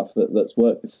retread stuff that's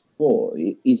worked before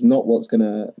is not what's going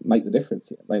to make the difference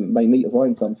here. They need to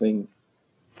find something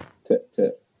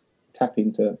to tap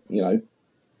into,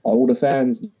 older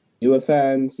fans, newer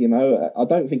fans, I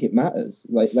don't think it matters.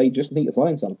 They just need to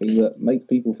find something that makes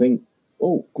people think,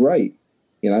 oh, great.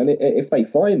 And if they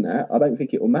find that, I don't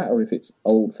think it will matter if it's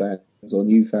old fans or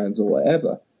new fans or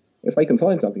whatever. If they can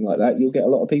find something like that, you'll get a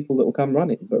lot of people that will come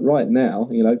running. But right now,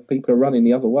 people are running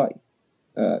the other way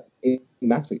in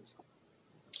masses.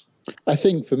 I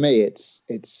think for me,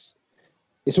 it's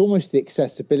almost the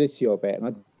accessibility of it,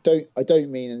 and I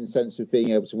don't mean in the sense of being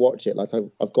able to watch it. Like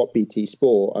I've got BT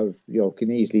Sport,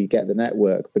 can easily get the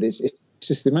network, but it's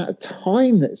just the amount of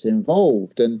time that's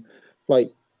involved, and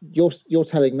like you're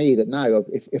telling me that now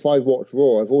if I watch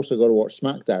Raw, I've also got to watch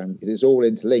SmackDown because it's all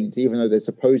interlinked, even though there's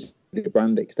supposedly a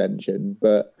brand extension,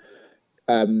 but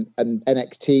and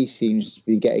NXT seems to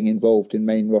be getting involved in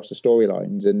main roster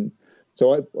storylines, and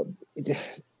so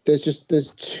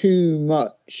there's too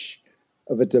much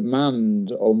of a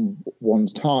demand on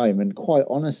one's time, and quite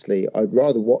honestly, I'd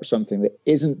rather watch something that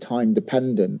isn't time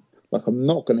dependent. Like I'm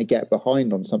not going to get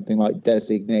behind on something like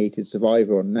Designated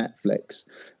Survivor on Netflix.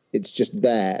 It's just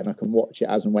there, and I can watch it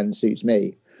as and when it suits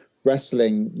me.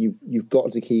 Wrestling, you've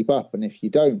got to keep up, and if you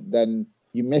don't, then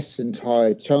you miss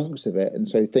entire chunks of it, and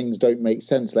so things don't make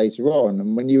sense later on.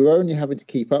 And when you were only having to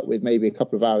keep up with maybe a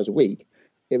couple of hours a week,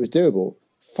 it was doable.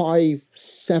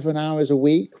 5-7 hours a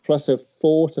week plus a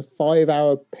 4 to 5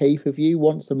 hour pay-per-view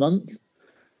once a month.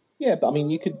 Yeah, but I mean,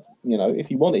 you could,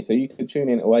 if you wanted to, you could tune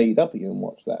into AEW and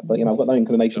watch that. But I've got no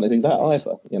inclination to do that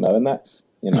either. And that's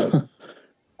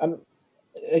and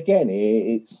again,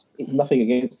 it's nothing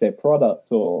against their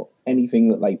product or anything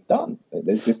that they've done.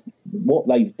 There's just what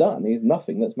they've done is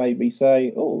nothing that's made me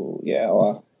say, oh yeah,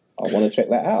 I want to check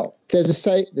that out. There's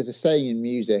a saying in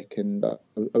music, and I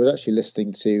was actually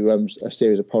listening to a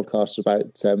series of podcasts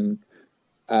about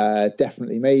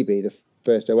Definitely Maybe, the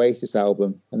first Oasis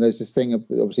album, and there's this thing of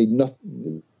obviously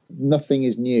nothing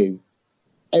is new.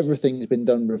 Everything's been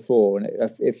done before, and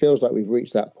it feels like we've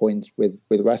reached that point with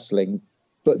wrestling,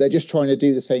 but they're just trying to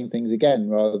do the same things again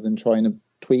rather than trying to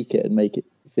tweak it and make it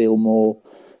feel more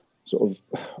sort of,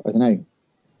 I don't know,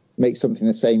 make something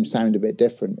the same sound a bit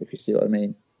different, if you see what I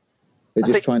mean. They're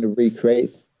just trying to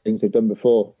recreate things they've done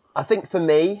before. I think for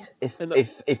me,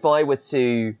 if I were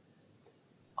to,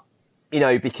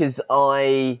 because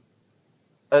I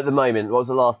at the moment, what was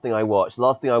the last thing I watched? The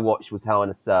last thing I watched was Hell in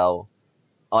a Cell.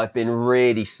 I've been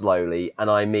really slowly, and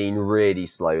I mean really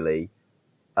slowly,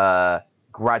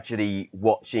 gradually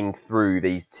watching through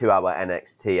these 2-hour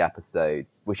NXT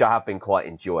episodes, which I have been quite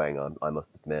enjoying, I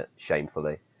must admit,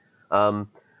 shamefully.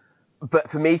 But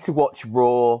for me to watch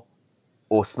Raw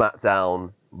or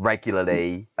SmackDown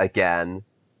regularly again,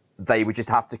 they would just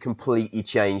have to completely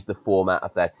change the format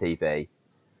of their TV.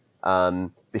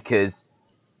 Because,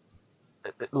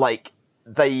 like,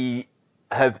 they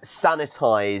have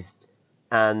sanitized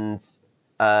and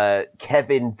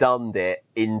Kevin Dunned it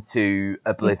into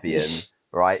oblivion,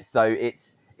 right? So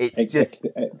it's executive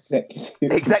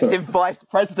vice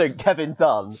president Kevin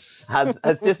Dunn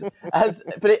but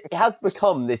it has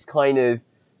become this kind of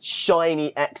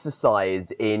shiny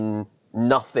exercise in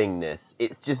nothingness.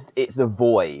 It's a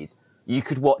void. You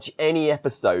could watch any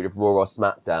episode of Raw or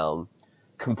SmackDown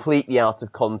completely out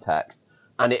of context,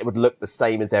 and it would look the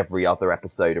same as every other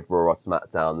episode of Raw or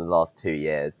SmackDown in the last 2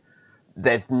 years.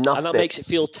 There's nothing, and that makes it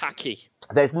feel tacky.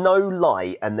 There's no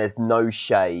light and there's no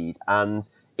shade. And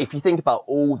if you think about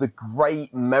all the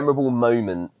great, memorable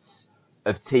moments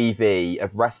of TV,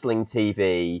 of wrestling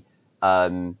TV,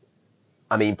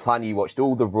 I mean, Plan, you watched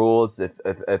all the Raws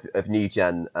of New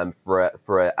Gen for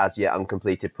a as yet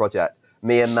uncompleted project.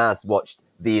 Me and Maz watched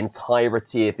the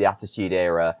entirety of the Attitude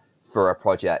Era for a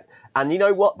project. And you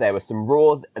know what? There were some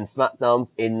Raws and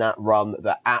SmackDowns in that run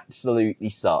that absolutely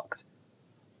sucked.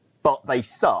 But they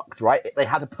sucked, right? They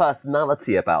had a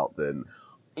personality about them.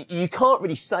 You can't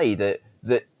really say that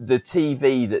the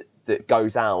TV that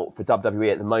goes out for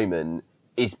WWE at the moment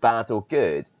is bad or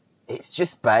good. It's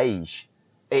just beige.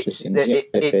 It's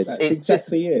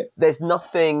exactly it. There's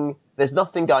nothing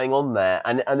going on there.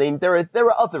 And I mean, there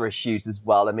are other issues as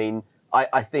well. I mean,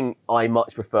 I think I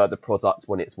much prefer the product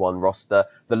when it's one roster.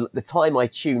 The time I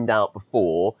tuned out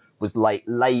before was late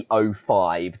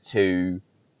 05 to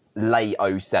late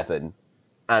 07.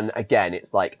 And again,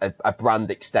 it's like a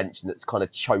brand extension that's kind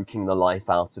of choking the life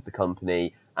out of the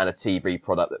company, and a TV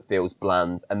product that feels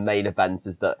bland, and main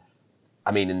eventers that,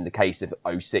 I mean, in the case of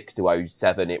 06 to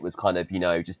 07, it was kind of,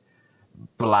 just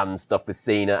bland stuff with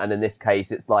Cena. And in this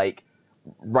case, it's like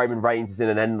Roman Reigns is in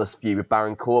an endless feud with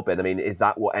Baron Corbin. I mean, is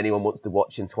that what anyone wants to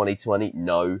watch in 2020?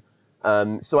 No.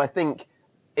 So I think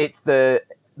it's the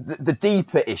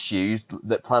deeper issues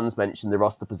that Plans mentioned, the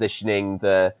roster positioning,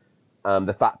 the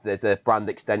fact that there's a brand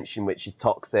extension which is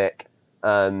toxic.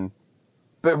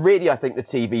 But really, I think the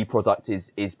TV product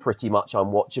is pretty much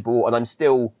unwatchable, and I'm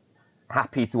still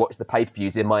happy to watch the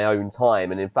pay-per-views in my own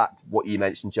time. And in fact, what you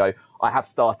mentioned, Joe, I have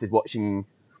started watching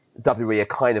WWE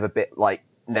kind of a bit like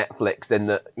Netflix, in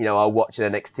that, I'll watch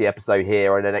an NXT episode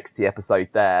here and an NXT episode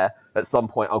there. At some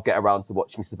point, I'll get around to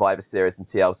watching Survivor Series and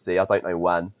TLC. I don't know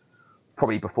when.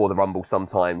 Probably before the Rumble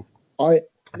sometimes. My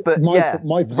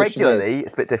position regularly, is,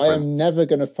 it's a bit different. I am never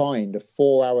going to find a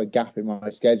 4-hour gap in my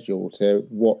schedule to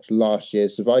watch last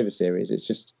year's Survivor Series. It's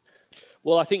just...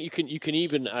 Well, I think you can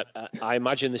even, I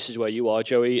imagine this is where you are,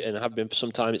 Joey, and have been for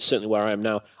some time. It's certainly where I am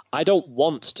now. I don't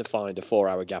want to find a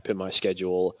 4-hour gap in my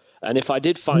schedule. And if I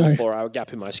did find a 4-hour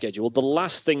gap in my schedule, the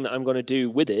last thing that I'm going to do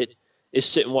with it is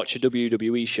sit and watch a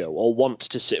WWE show, or want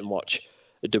to sit and watch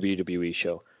a WWE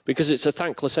show, because it's a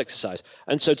thankless exercise.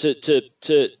 And so to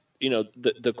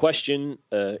the question,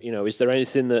 is there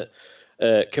anything that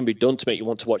can be done to make you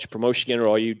want to watch a promotion again, or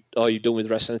are you done with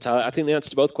wrestling entirely? I think the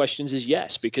answer to both questions is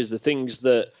yes, because the things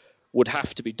that would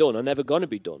have to be done are never going to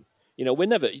be done. We're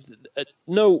never,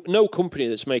 no company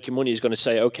that's making money is going to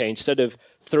say, okay, instead of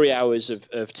 3 hours of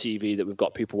TV that we've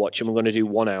got people watching, we're going to do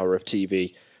 1 hour of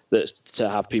TV to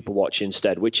have people watch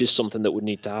instead, which is something that would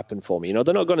need to happen for me.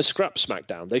 They're not going to scrap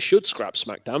SmackDown. They should scrap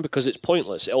SmackDown because it's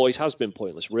pointless. It always has been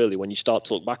pointless, really, when you start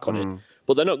to look back on it.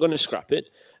 But they're not going to scrap it.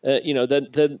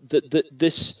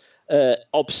 This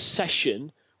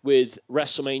obsession with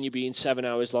WrestleMania being 7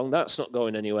 hours long, that's not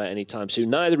going anywhere anytime soon.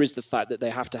 Neither is the fact that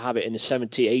they have to have it in a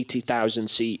 70, 80,000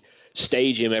 seat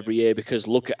stadium every year, because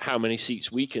look at how many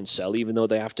seats we can sell, even though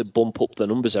they have to bump up the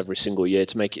numbers every single year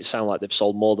to make it sound like they've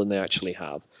sold more than they actually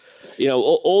have.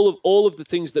 All of the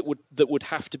things that would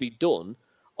have to be done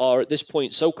are at this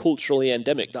point so culturally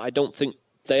endemic that I don't think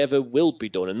they ever will be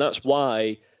done. And that's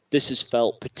why this has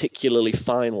felt particularly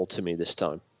final to me this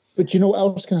time. But you know what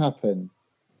else can happen?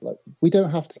 Like, we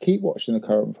don't have to keep watching the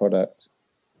current product.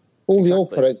 All the old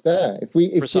products there.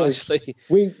 Precisely.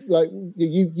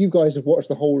 You guys have watched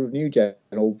the whole of New Gen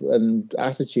and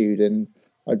Attitude, and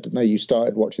I don't know, you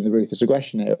started watching the Ruthless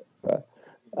Aggression era,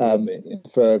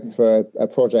 for a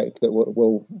project that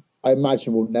will I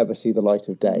imagine we'll never see the light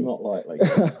of day. Not likely.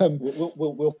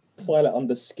 We'll file it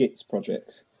under skits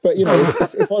projects. But you know,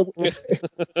 if I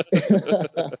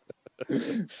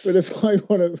but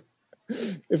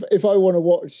if I want to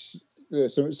watch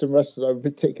some wrestlers I've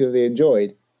particularly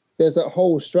enjoyed, there's that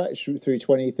whole stretch through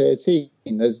 2013.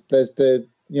 There's the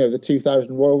the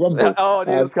 2000 Royal Rumble. Oh, I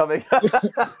knew it was coming.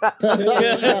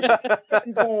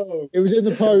 It was in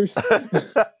the post.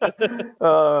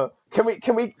 Can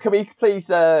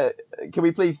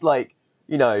we please like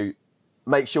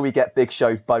make sure we get Big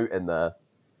Show's boat in there?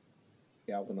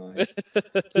 Galvanized. Do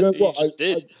you know what?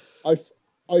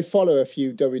 I follow a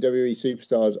few WWE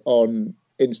superstars on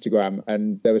Instagram,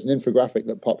 and there was an infographic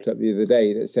that popped up the other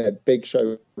day that said Big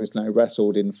Show has now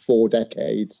wrestled in 4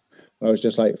 decades. And I was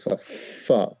just like, for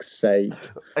fuck's sake.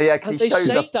 Yeah, and they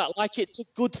say that like it's a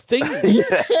good thing.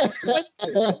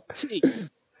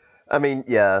 I mean,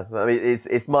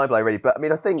 it's mind blowing, really. But I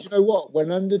mean, I think. Do you know what?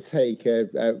 When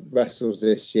Undertaker wrestles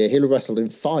this year, he'll have wrestled in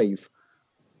 5.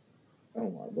 Oh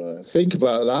my word! Think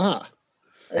about that.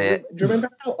 Do you remember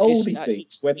how old he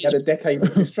seems when he had a decade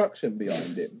of destruction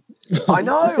behind him? I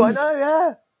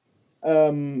know,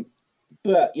 yeah.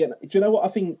 But do you know what I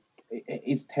think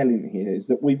is telling here is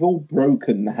that we've all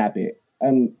broken the habit,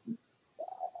 and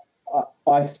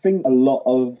I think a lot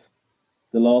of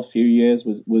the last few years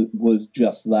was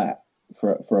just that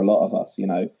for a lot of us.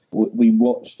 We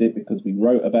watched it because we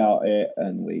wrote about it,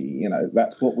 and we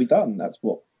that's what we done. That's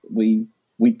what we've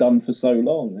done for so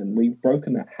long, and we've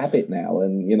broken that habit now.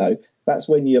 And that's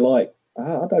when you're like,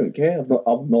 I don't care. I've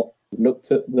not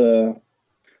looked at the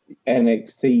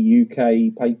NXT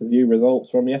UK pay-per-view results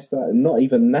from yesterday, and not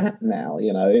even that now.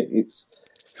 It's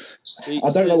I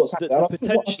don't know what's happening.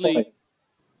 Potentially,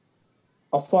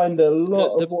 I find a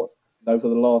lot of what's over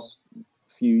the last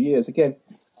few years. Again,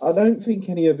 I don't think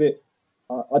any of it.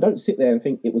 I don't sit there and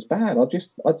think it was bad.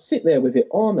 I'd sit there with it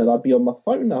on, and I'd be on my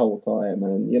phone the whole time,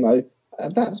 and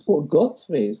that's what got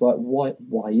to me. It's like, why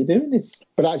are you doing this?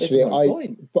 But actually,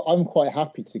 I'm quite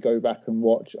happy to go back and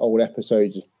watch old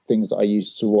episodes of things that I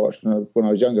used to watch when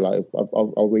I was younger. Like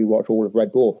I'll rewatch all of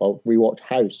Red Dwarf. I'll rewatch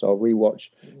House. I'll rewatch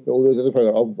all those other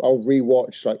programs. I'll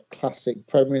rewatch like classic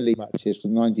Premier League matches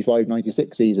from the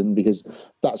 95-96 season, because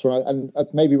that's when and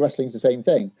maybe wrestling's the same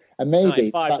thing. And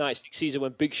maybe 95-96 season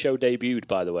when Big Show debuted,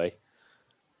 by the way.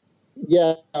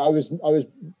 Yeah, I was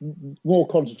more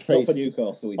concentrated. Not for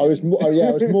Newcastle. I was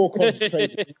more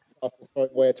concentrated after throwing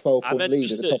away a 12-point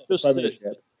lead at the top of the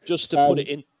Premiership. Just to put it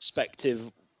in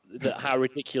perspective, how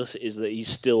ridiculous it is that he's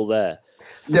still there.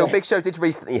 Still, Big Show did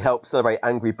recently help celebrate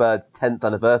Angry Birds' 10th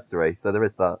anniversary, so there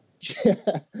is that.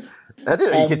 I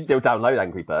didn't know you could still download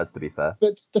Angry Birds, to be fair.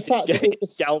 But the fact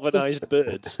that galvanized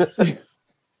birds.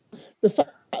 The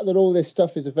fact that all this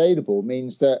stuff is available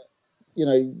means that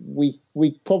we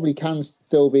probably can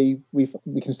still be we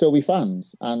can still be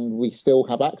fans, and we still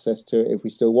have access to it if we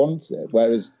still want it.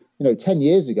 Whereas 10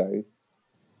 years ago,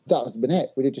 that has been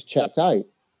it. We'd have just checked out.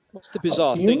 That's the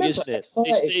bizarre thing, isn't it?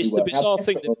 It's the bizarre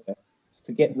thing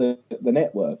to get the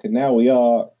network, and now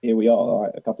here we are,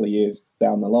 like, a couple of years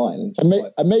down the line,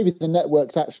 and maybe the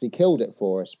network's actually killed it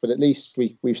for us, but at least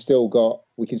we can still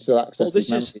access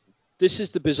This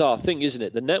is the bizarre thing, isn't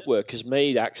it? The network has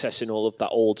made accessing all of that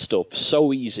old stuff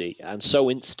so easy and so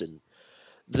instant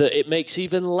that it makes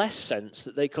even less sense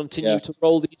that they continue to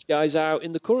roll these guys out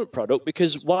in the current product,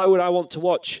 because why would I want to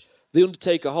watch The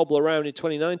Undertaker hobble around in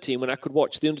 2019 when I could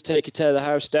watch The Undertaker tear the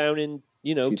house down in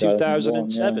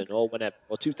 2007 or whenever,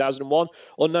 or 2001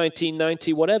 or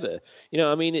 1990, whatever.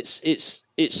 I mean, it's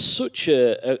such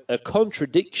a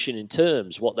contradiction in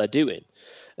terms what they're doing,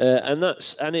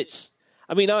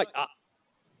 I mean, I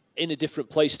in a different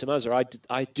place to Mazza,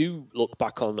 I do look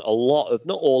back on a lot of,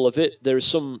 not all of it, there are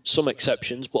some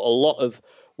exceptions, but a lot of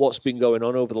what's been going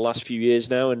on over the last few years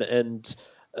now, and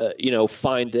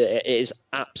find that it is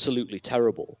absolutely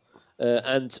terrible.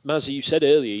 And Mazza, you said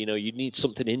earlier, you need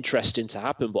something interesting to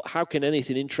happen, but how can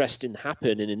anything interesting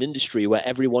happen in an industry where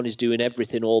everyone is doing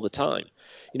everything all the time?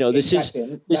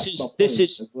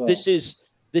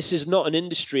 This is not an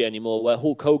industry anymore where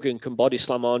Hulk Hogan can body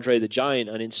slam Andre the Giant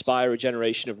and inspire a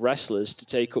generation of wrestlers to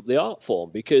take up the art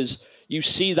form, because you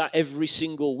see that every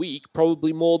single week,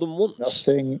 probably more than once.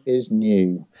 Nothing is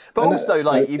new. But and also,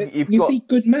 you see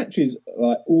good matches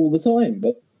like all the time,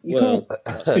 but you can't.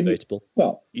 That's debatable.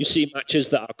 You see matches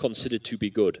that are considered to be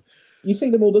good. You see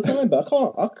them all the time, but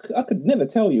I could never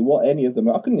tell you what any of them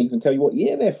are. I couldn't even tell you what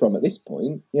year they're from at this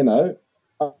point.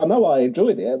 I know I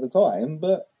enjoyed it at the time,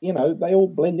 but they all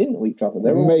blend into each other.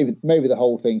 Maybe the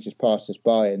whole thing just passed us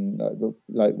by, and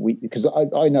because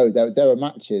I know there are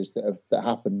matches that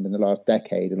happened in the last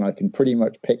decade, and I can pretty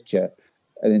much picture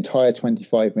an entire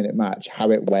 25-minute match,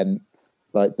 how it went,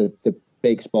 like the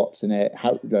big spots in it,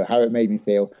 how it made me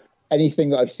feel. Anything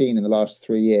that I've seen in the last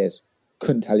 3 years,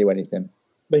 couldn't tell you anything.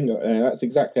 Bingo. That's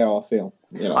exactly how I feel.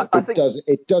 I think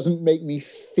it doesn't make me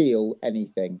feel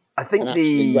anything. I think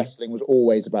wrestling was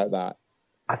always about that.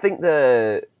 I think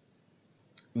the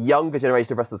younger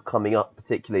generation of wrestlers coming up,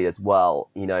 particularly as well,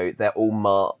 they're all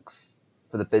marks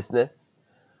for the business.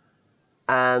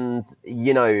 And,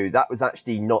 that was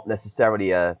actually not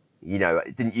necessarily it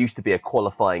didn't used to be a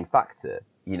qualifying factor.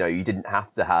 You didn't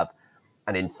have to have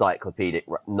an encyclopedic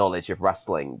knowledge of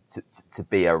wrestling to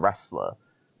be a wrestler.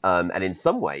 And in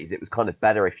some ways, it was kind of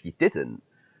better if you didn't.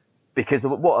 Because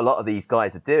what a lot of these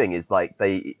guys are doing is like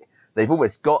they've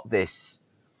almost got this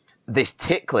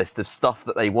tick list of stuff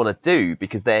that they want to do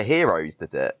because their heroes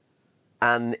did it.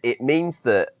 And it means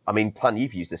that, Plan,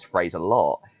 you've used this phrase a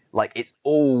lot, like it's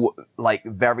all like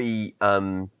very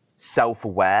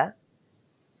self-aware.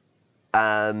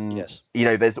 Yes.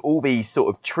 There's all these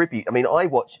sort of tribute. I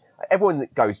watch everyone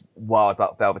that goes wild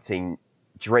about Velveteen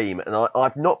Dream, and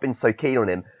I've not been so keen on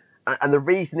him. And the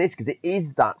reason is because it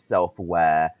is that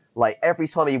self-aware. Like every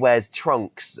time he wears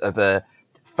trunks of a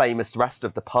famous wrestler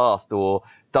of the past, or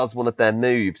does one of their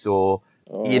moves, or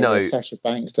Sasha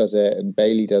Banks does it, and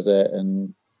Bailey does it,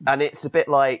 and it's a bit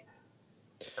like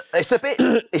it's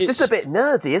just a bit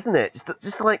nerdy, isn't it?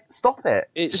 Just like stop it.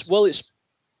 It's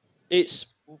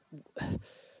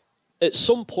at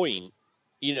some point,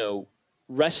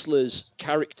 wrestlers'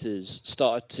 characters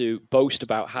started to boast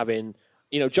about having,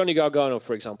 Johnny Gargano,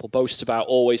 for example, boasts about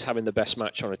always having the best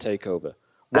match on a takeover.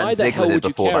 Why the hell would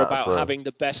you care about having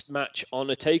the best match on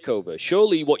a takeover?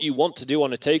 Surely what you want to do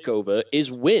on a takeover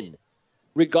is win,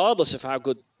 regardless of how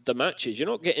good the match is. You're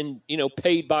not getting,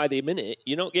 paid by the minute.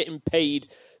 You're not getting paid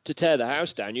to tear the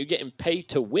house down. You're getting paid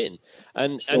to win.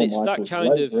 And it's that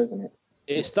kind of, isn't it?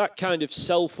 It's that kind of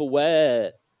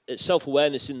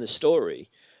self-awareness in the story.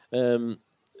 I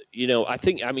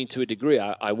think, to a degree,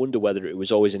 I wonder whether it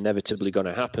was always inevitably going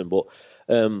to happen. But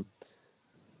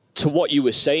to what you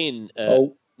were saying,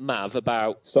 Mav,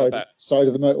 about side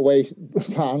of the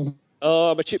motorway plan.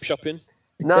 Oh, I'm a chip shopping.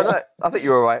 No, I think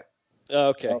you're all right.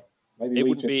 Okay. Maybe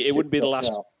it wouldn't be the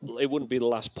last. Out. It wouldn't be the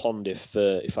last pond if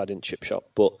I didn't chip shop.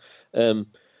 But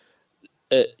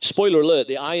spoiler alert: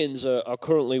 the Irons are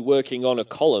currently working on a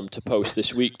column to post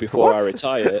this week before I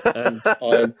retire, and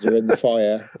Irons are in the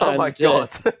fire. Oh my god!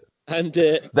 And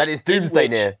that is doomsday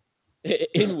near.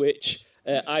 In which,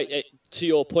 to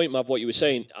your point, Mav, what you were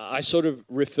saying, I sort of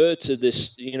refer to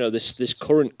this, this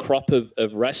current crop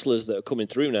of wrestlers that are coming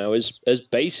through now as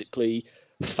basically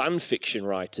fan fiction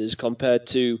writers compared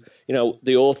to,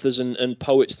 the authors and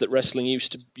poets that wrestling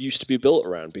used to be built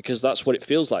around, because that's what it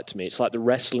feels like to me. It's like the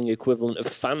wrestling equivalent of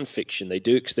fan fiction. They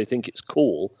do it because they think it's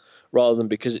cool rather than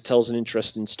because it tells an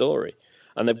interesting story.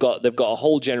 And they've got a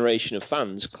whole generation of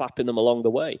fans clapping them along the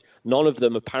way. None of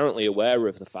them apparently aware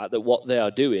of the fact that what they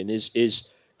are doing is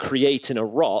creating a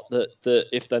rot that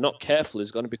if they're not careful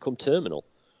is going to become terminal.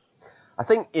 I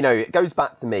think it goes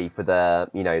back to me for the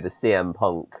the CM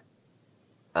Punk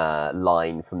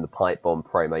line from the Pipe Bomb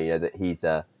promo. That he's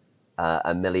a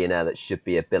millionaire that should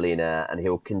be a billionaire, and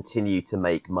he'll continue to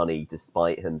make money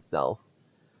despite himself.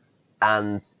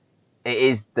 And it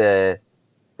is the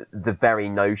very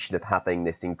notion of having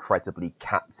this incredibly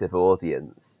captive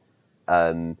audience.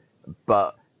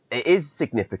 But it is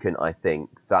significant, I think,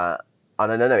 that,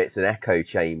 and I know it's an echo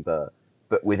chamber,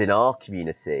 but within our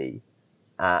community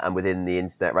and within the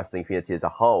internet wrestling community as a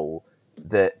whole,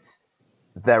 that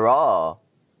there are,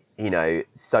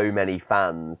 so many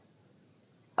fans,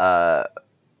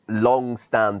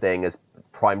 long-standing, as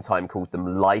Primetime called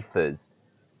them, lifers,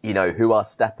 who are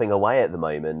stepping away at the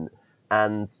moment.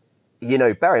 And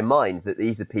bear in mind that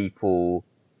these are people,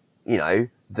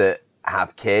 that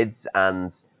have kids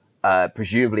and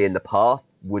presumably in the past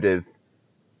would have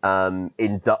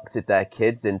inducted their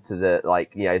kids into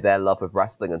their love of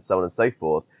wrestling and so on and so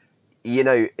forth.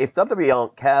 If WWE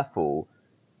aren't careful,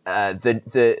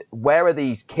 where are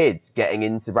these kids getting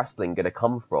into wrestling going to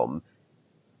come from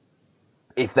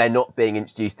if they're not being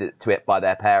introduced to it by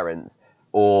their parents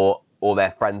or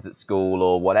their friends at school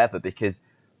or whatever? Because,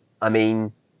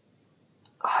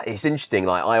 it's interesting.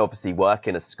 Like, I obviously work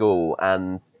in a school,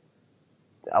 and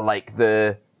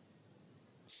the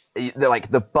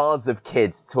buzz of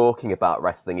kids talking about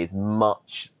wrestling is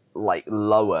much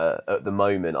lower at the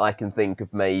moment. I can think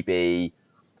of maybe,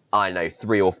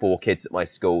 3 or 4 kids at my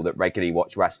school that regularly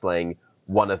watch wrestling.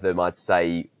 One of them, I'd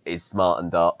say, is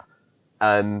smartened up.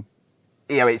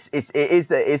 It's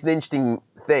an interesting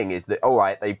thing. Is that all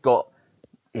right? They've got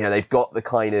the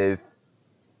kind of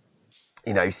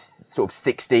sort of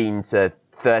 16 to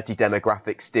 30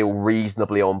 demographic still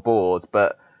reasonably on board,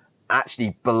 but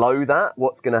actually below that,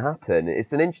 what's going to happen?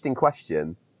 It's an interesting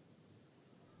question.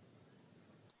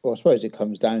 Well, I suppose it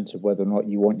comes down to whether or not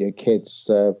you want your kids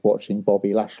watching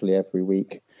Bobby Lashley every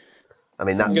week. I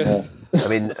mean,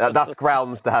 that's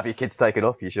grounds to have your kids taken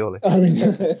off you, surely. I mean,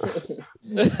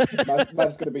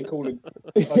 Man's going to be calling.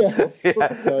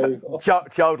 So,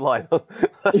 child line.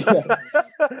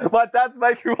 My dad's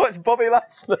making me watch Bobby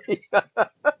Lashley.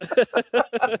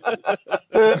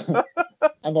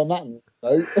 And on that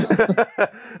note,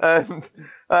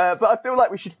 but I feel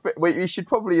like we should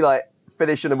probably like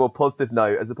finish on a more positive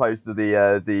note as opposed to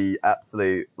the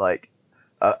absolute like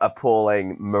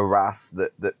appalling morass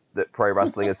that pro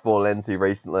wrestling has fallen into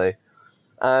recently.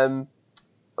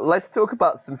 Let's talk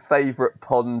about some favourite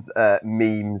Pond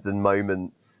memes and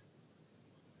moments.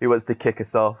 Who wants to kick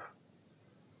us off?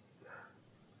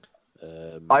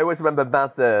 I always remember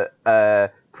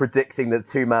Mazza predicting that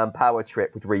two-man power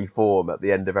trip would reform at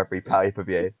the end of every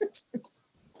pay-per-view.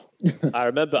 I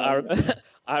remember.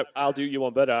 I'll do you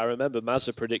one better. I remember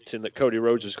Mazza predicting that Cody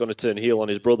Rhodes was going to turn heel on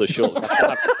his brother shortly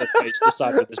after having to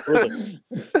side with his brother.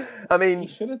 I mean, he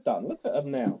should have done. Look at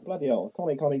him now. Bloody hell!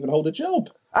 Can't even hold a job.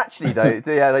 Actually, though,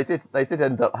 yeah, they did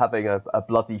end up having a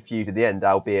bloody feud in the end,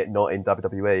 albeit not in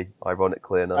WWE.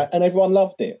 Ironically enough, and everyone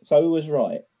loved it, so who was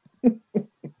right?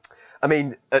 I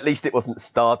mean, at least it wasn't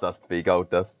Stardust v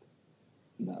Goldust.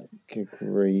 No, good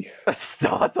grief.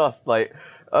 Stardust, like,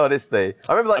 honestly.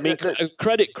 I remember, like... I mean,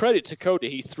 credit to Cody.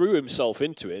 He threw himself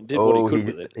into it and did what he could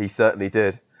with it. He certainly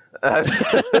did. Like,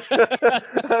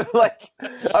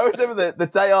 I always remember the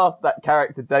day after that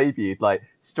character debuted, like,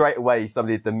 straight away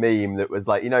somebody did the meme that was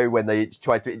like, you know, when they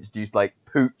tried to introduce, like,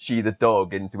 Poochie the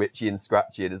dog into Itchy and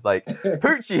Scratchy, and it's like,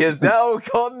 Poochie has now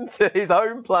gone to his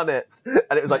home planet,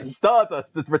 and it was like,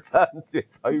 Stardust has returned to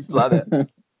his home planet.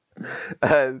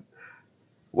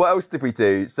 What else did we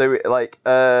do? So, like,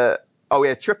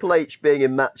 Triple H being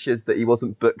in matches that he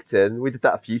wasn't booked in. We did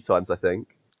that a few times, I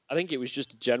think. I think it was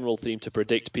just a general theme to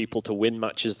predict people to win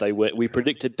matches they win. We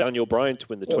predicted Daniel Bryan to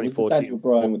win the 2014. Daniel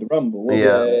Bryan with the Rumble, wasn't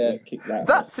it? Yeah.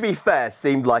 That, to be fair,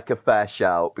 seemed like a fair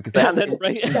shout because they hadn't.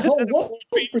 The whole world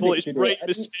predicted Rey it.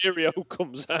 Mysterio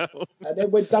comes out, and then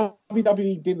when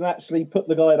WWE didn't actually put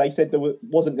the guy they said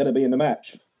wasn't going to be in the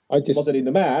match. Wasn't in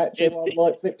the match, everyone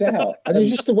like flipped out. And it was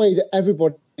just the way that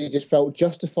everybody just felt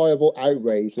justifiable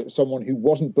outrage that someone who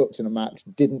wasn't booked in a match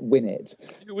didn't win it.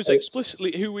 Who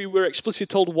we were explicitly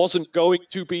told wasn't going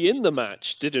to be in the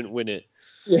match, didn't win it.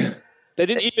 Yeah. They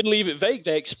didn't even leave it vague.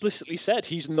 They explicitly said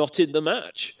he's not in the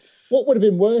match. What would have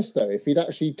been worse, though, if he'd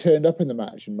actually turned up in the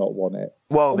match and not won it?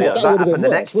 Well, that happened the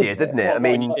next year, didn't it? I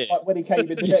mean, like when he came in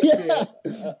the next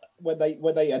year, when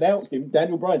they announced him,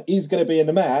 Daniel Bryan is going to be in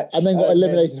the match, and then got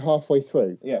eliminated halfway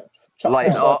through. Yeah,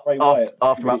 like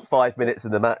after about 5 minutes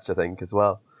in the match, I think, as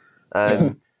well. So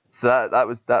that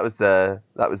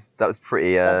was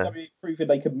pretty. Proving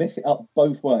they could mess it up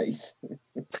both ways.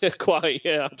 Quite,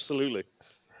 yeah, absolutely.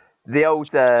 The old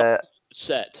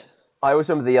set. I always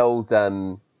remember the old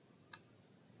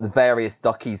the various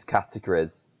Duckies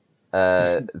categories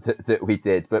that we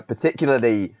did, but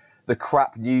particularly the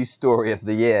crap news story of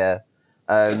the year,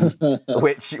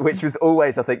 which was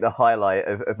always, I think, the highlight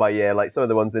of my year. Like some of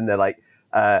the ones in there, like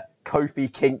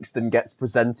Kofi Kingston gets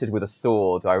presented with a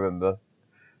sword. I remember.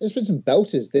 There's been some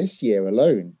belters this year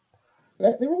alone.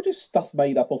 They're all just stuff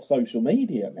made up off social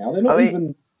media now. They're not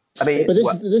even. But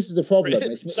this is the problem.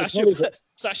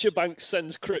 Sasha Banks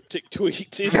sends cryptic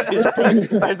tweets.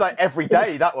 It's like every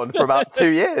day, that one, for about 2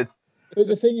 years. But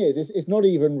the thing is, it's not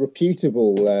even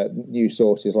reputable news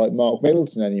sources like Mark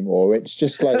Middleton anymore. It's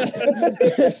just like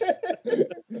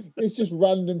it's just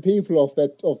random people off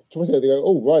Twitter. They go,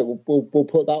 "Oh right, we'll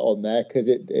put that on there because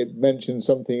it mentions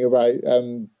something about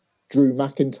Drew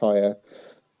McIntyre."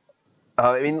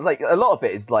 I mean, like, a lot of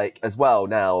it is, like, as well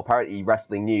now, apparently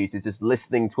wrestling news is just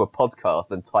listening to a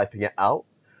podcast and typing it out,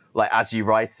 like, as you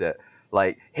write it.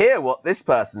 Like, hear what this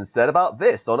person said about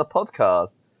this on a podcast.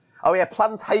 Oh, yeah,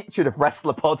 Plan's hatred of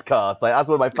wrestler podcasts. Like, that's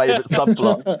one of my favourite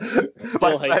subplots.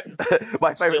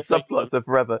 my favourite subplots of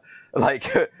forever. Like,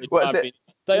 what is it?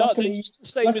 Luckily,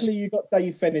 you got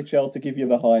Dave Fenichel to give you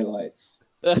the highlights.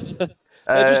 They're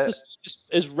just the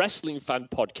same as wrestling fan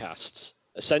podcasts.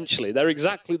 Essentially, they're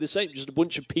exactly the same. Just a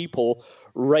bunch of people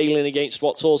railing against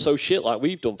what's also shit, like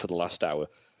we've done for the last hour.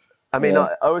 I mean,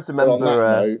 I always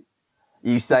remember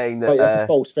you saying that. That's a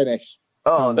false finish.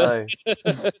 Oh no!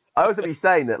 I always remember you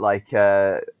saying that, like,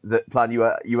 that Plan, you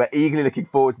were eagerly looking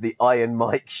forward to the Iron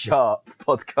Mike Sharp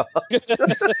podcast.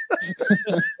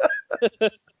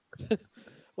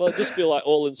 Well, it does feel like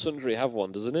all and sundry have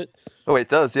one, doesn't it? Oh, it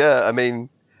does, yeah. I mean,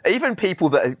 Even people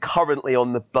that are currently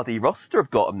on the bloody roster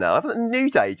have got them now. Haven't the New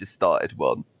Day just started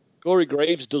one? Corey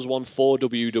Graves does one for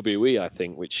WWE, I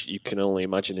think, which you can only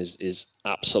imagine is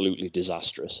absolutely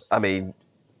disastrous. I mean,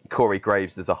 Corey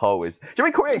Graves as a whole is... Do you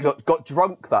mean Corey Graves got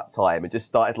drunk that time and just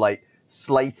started, like,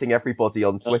 slating everybody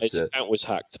on Twitter? His account was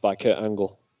hacked by Kurt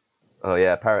Angle. Oh,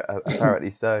 yeah, apparently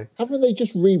so. Haven't they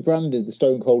just rebranded the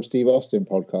Stone Cold Steve Austin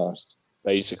podcast?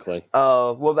 Basically.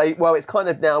 Oh, well, it's kind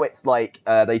of now, it's like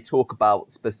they talk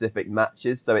about specific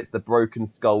matches, so it's the Broken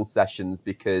Skull sessions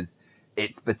because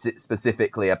it's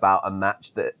specifically about a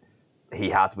match that he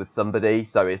had with somebody.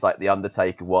 So it's like the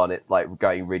Undertaker one. It's like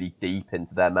going really deep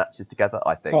into their matches together,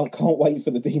 I think. Can't wait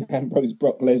for the Dean Ambrose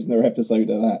Brock Lesnar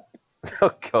episode of that.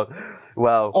 Oh, God.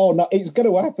 Well... Oh, no, it's going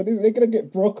to happen. They're going to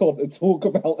get Brock on to talk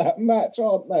about that match,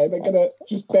 aren't they? They're going to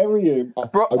just bury him.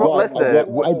 Brock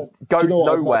Lesnar goes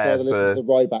nowhere. I'd rather listen to the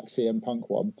Ryback CM Punk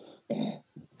one.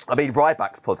 I mean,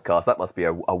 Ryback's podcast, that must be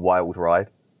a wild ride.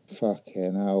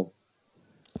 Fucking hell.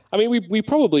 I mean, we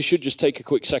probably should just take a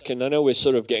quick second. I know we're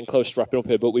sort of getting close to wrapping up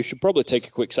here, but we should probably take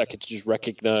a quick second to just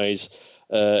recognise,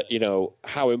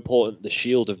 how important the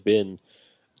Shield have been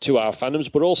to our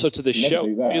fandoms, but also to this show.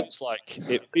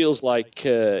 It feels like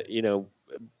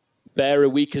bare a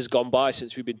week has gone by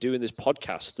since we've been doing this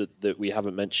podcast that we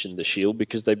haven't mentioned the Shield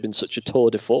because they've been such a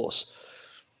tour de force.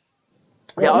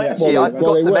 Yeah, I forgot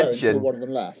to mention one of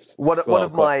them left. One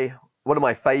of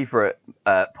my favourite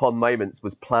Pond moments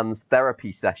was Plan's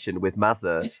therapy session with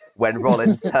Mazza when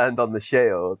Rollins turned on the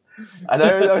Shield, and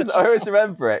I always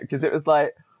remember it because it was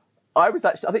like I had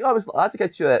to go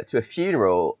to a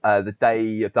funeral the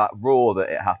day of that Raw that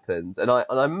it happened, and I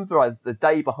remember I was the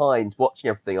day behind watching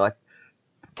everything. I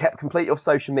kept completely off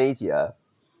social media,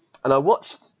 and I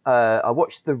watched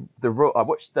the Raw. I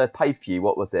watched the pay-per-view.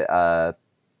 What was it?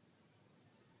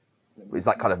 It was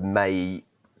like kind of May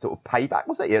sort of Payback,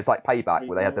 was it? Yeah, it's like Payback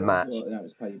where they had the match. That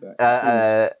was Payback.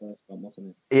 First one,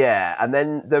 wasn't it? Yeah, and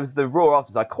then there was the Raw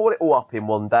afterwards. I caught it all up in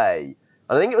one day.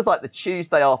 And I think it was like the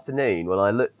Tuesday afternoon when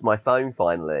I looked at my phone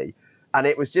finally, and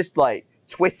it was just like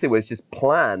Twitter was just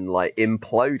like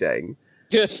imploding.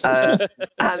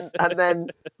 And then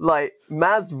like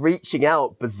Maz reaching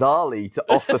out bizarrely to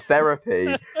offer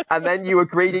therapy, and then you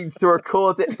agreeing to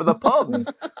record it for the Pond.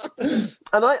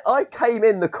 And I came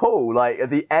in the call like at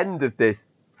the end of this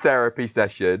therapy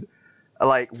session,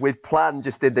 like with Plan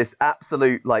just in this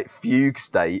absolute like fugue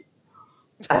state.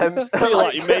 I feel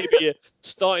like you may be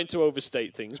starting to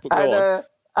overstate things, but go on.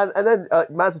 And then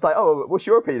Maz was like, "Oh, what's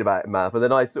your opinion about it, Mav?" And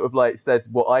then I sort of like said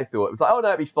what I thought. It was like, "Oh no,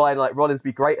 it'd be fine. Like Rollins would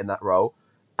be great in that role."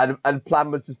 And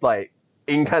Plan was just like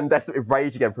incandescent with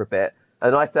rage again for a bit.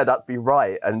 And I turned out to be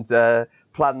right. And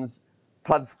Plan's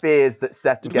fears that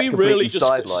Seth would get completely really just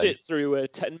sidelined. sit through a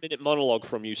 10-minute monologue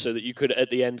from you so that you could at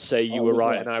the end say you were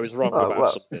right and I was wrong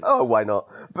about something? Oh, why not?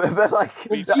 But like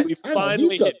we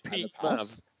finally hit peak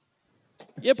Mav.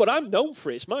 Yeah, but I'm known for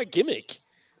it. It's my gimmick.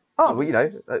 Oh,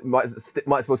 well, might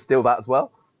as well steal that as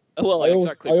well. Well,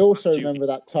 exactly. I also remember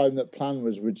that time that Plan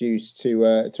was reduced to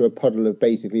a puddle of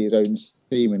basically his own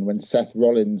semen when Seth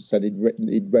Rollins said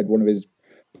he'd read one of his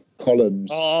columns.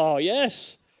 Oh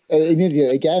yes. He did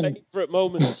it again. Favourite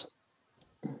moments.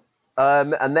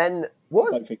 And then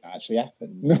what? I don't think that actually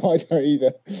happened. No, I don't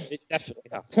either. It definitely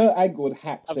happened. Kurt Angle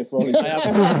hacked Seth Rollins.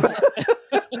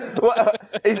 Well,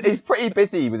 he's pretty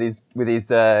busy with his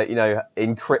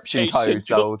encryption Jason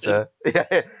codes.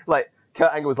 Yeah, like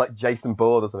Kurt Angle was like Jason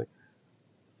Bourne or something.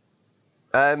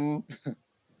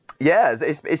 Yeah,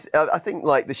 it's I think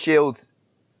like the Shield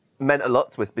meant a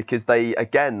lot to us because they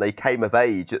came of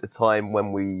age at the time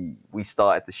when we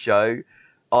started the show.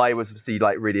 I was obviously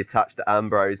like really attached to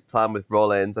Ambrose, Plan with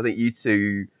Rollins. I think you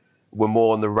two were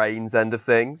more on the Reigns end of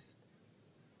things.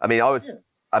 I mean, I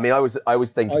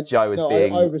always think of Joe as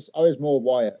being. I was more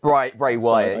Wyatt. Bray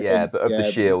Wyatt, think, but of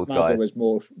the Shield Mazza guys.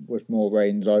 was more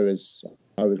Reigns. I was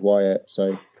Wyatt.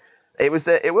 So it was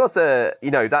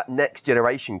that next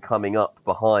generation coming up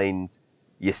behind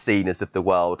your Cenas of the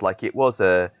world. Like it was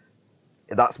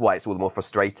that's why it's all the more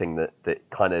frustrating that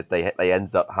kind of they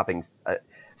ended up having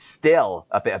still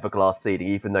a bit of a glass ceiling,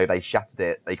 even though they shattered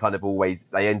it. They kind of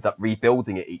they ended up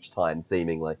rebuilding it each time,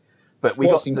 seemingly. But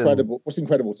what's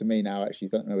incredible to me now, actually,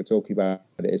 I don't know we're talking about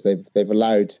it, is they've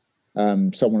allowed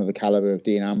someone of the caliber of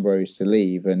Dean Ambrose to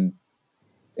leave, and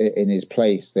in his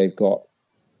place they've got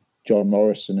John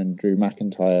Morrison and Drew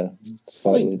McIntyre. I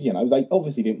mean, they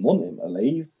obviously didn't want him to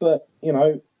leave, but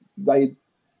they.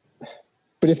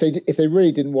 But if they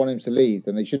really didn't want him to leave,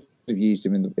 then they should have used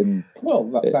him in. Well,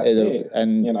 that's it.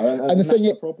 And the thing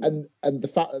is, and the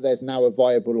fact that there's now a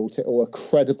viable or a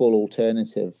credible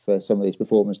alternative for some of these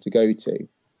performers to go to.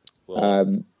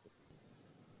 Well,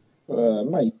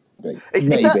 Maybe.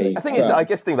 The thing is, I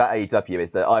guess the thing about AEW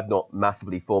is that I've not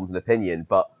massively formed an opinion,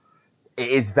 but it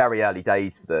is very early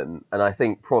days for them, and I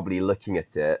think probably looking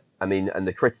at it, I mean, and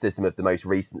the criticism of the most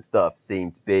recent stuff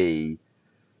seemed to be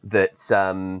that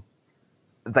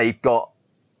they've got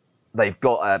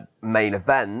a main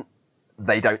event,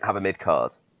 they don't have a mid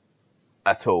card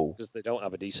at all because they don't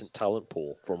have a decent talent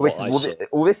pool. From what I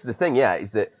saw, this is the thing,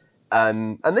 is that.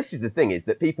 And this is the thing, is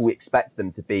that people expect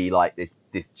them to be like this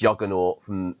juggernaut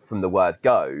from the word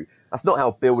go. That's not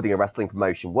how building a wrestling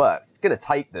promotion works. It's going to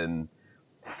take them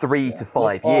 3 to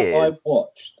 5 years.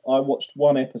 I watched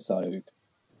one episode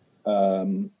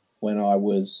when I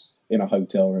was in a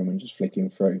hotel room and just flicking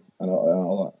through, and I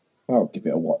was like, I'll give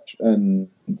it a watch. And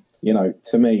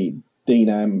to me, Dean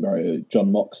Ambrose,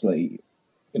 John Moxley,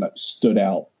 stood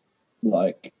out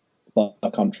like by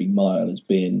a country mile as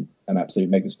being an absolute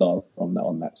megastar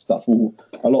on that stuff. A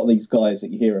lot of these guys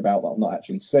that you hear about that I've not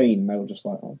actually seen, they were just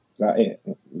like, oh, is that it?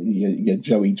 Your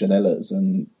Joey Janellas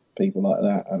and people like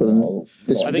that.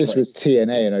 This was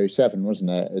TNA in 07, wasn't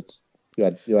it? You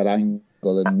had Angle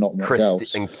and not much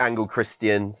else. And Angle,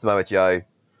 Christian, Samoa Joe.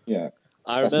 Yeah.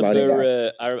 I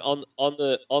remember on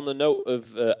the note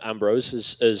of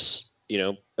Ambrose, as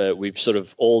we've sort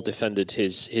of all defended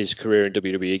his career in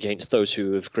WWE against those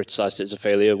who have criticised it as a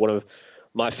failure. One of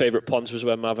my favourite puns was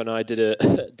when Mav and I did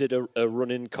a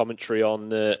run-in commentary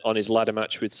on his ladder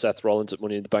match with Seth Rollins at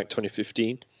Money in the Bank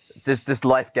 2015. Does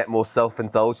life get more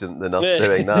self-indulgent than us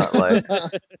doing that? Like,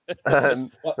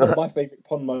 one of my favourite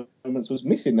pun moments was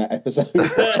missing that episode.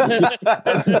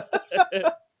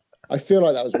 I feel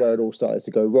like that was where it all started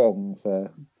to go wrong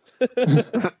for.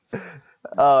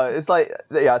 It's like,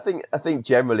 I think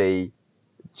generally,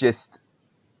 just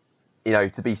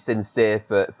to be sincere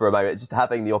for a moment, just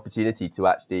having the opportunity to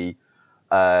actually,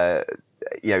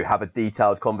 have a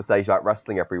detailed conversation about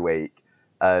wrestling every week,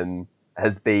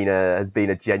 has been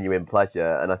a genuine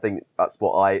pleasure, and I think that's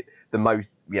what the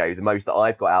most that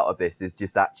I've got out of this is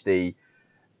just actually.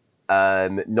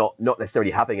 Not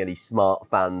necessarily having any smart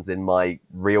fans in my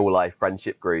real life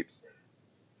friendship groups,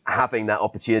 having that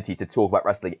opportunity to talk about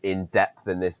wrestling in depth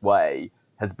in this way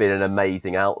has been an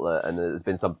amazing outlet, and it's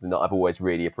been something that I've always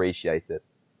really appreciated.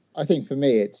 I think for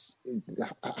me, it's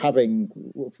having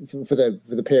for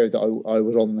the period that I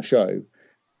was on the show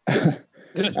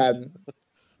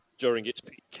during its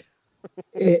peak.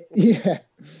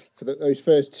 For those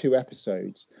first 2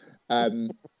 episodes.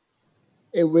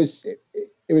 It was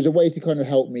a way to kind of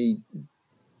help me,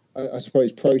 I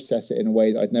suppose, process it in a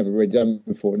way that I'd never really done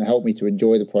before, and it helped me to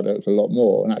enjoy the product a lot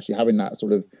more, and actually having that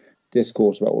sort of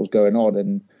discourse about what was going on,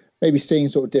 and maybe seeing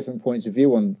sort of different points of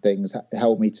view on things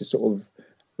helped me to sort of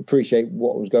appreciate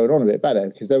what was going on a bit better,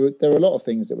 because there were a lot of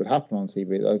things that would happen on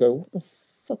TV that I go, what the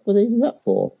fuck were they doing that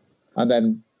for? And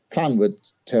then Plan would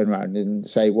turn around and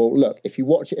say, well, look, if you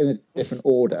watch it in a different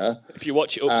order... If you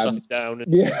watch it upside down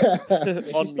and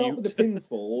if on you start mute. with the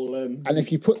pinfall... And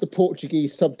if you put the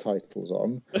Portuguese subtitles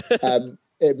on,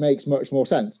 it makes much more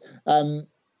sense.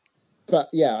 But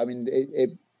yeah, I mean,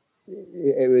 it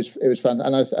was fun.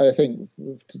 And I think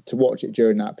to watch it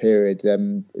during that period,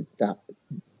 that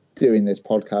doing this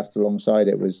podcast alongside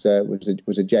it was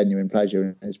a genuine pleasure.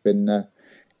 And it's been...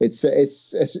 It's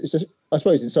I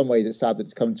suppose in some ways it's sad that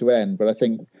it's come to an end, but I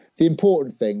think the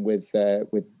important thing with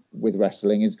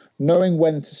wrestling is knowing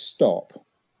when to stop.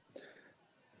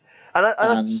 And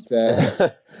I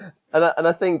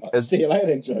think see you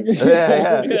later, Joe.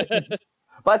 Yeah.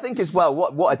 But I think as well,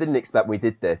 what I didn't expect when we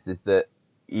did this is that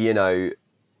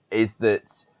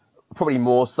probably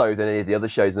more so than any of the other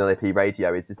shows on LOP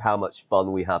Radio is just how much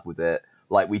fun we had with it.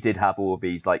 Like, we did have all of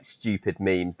these like stupid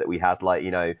memes that we had, like,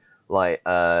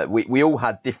 we all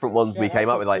had different ones we came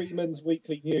up with, like Freeman's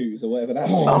Weekly News or whatever that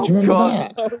was. was. Do you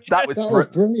remember that? That was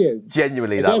brilliant.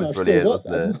 Genuinely, again, that was brilliant,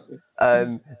 wasn't it?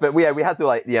 But we had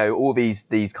to all these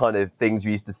kind of things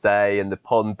we used to say, and the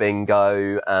Pond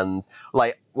bingo, and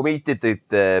like when we did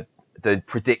the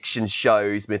prediction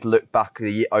shows, we'd look back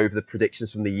over the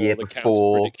predictions from the year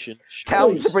before.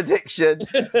 Counter prediction.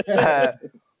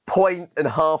 Point and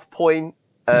half point.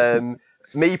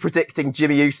 Me predicting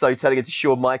Jimmy Uso turning into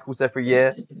Shawn Michaels every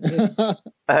year.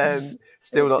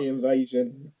 Still not.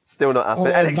 Invasion. Still not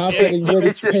happening. NXT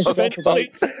really pissed off about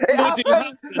it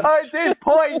happens. I did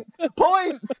points.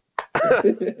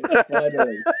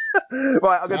 Finally.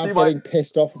 Right, I'm going to do my. Getting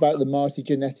pissed off about the Marty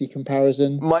Jannetty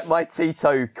comparison. My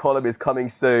Tito column is coming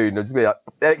soon. I'm just going to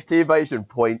be like NXT Invasion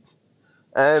point.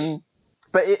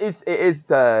 But it is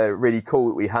really cool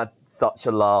that we had such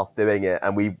a laugh doing it,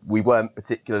 and we weren't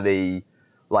particularly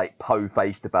like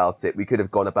po-faced about it. We could have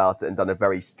gone about it and done a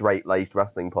very straight-laced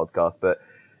wrestling podcast, but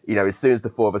as soon as the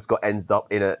four of us ended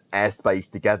up in an airspace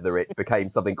together, it became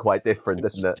something quite different,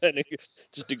 didn't it?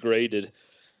 Just degraded.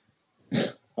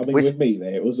 I mean, with me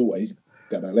there, it was always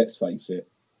gonna. Let's face it.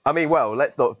 I mean, well,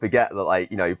 let's not forget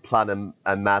that, Plan and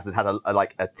Mazza had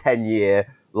a 10-year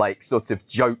sort of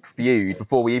joke feud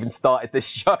before we even started this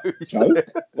show. Joke?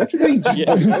 What do you mean?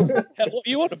 Yeah. What are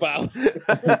you on about?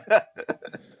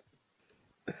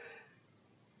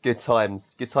 Good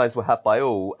times were had by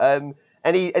all.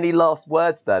 Any last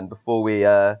words then before we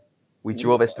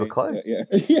draw this to a close? Yeah.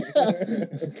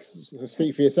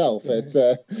 Speak for yourself. It's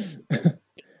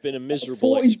been a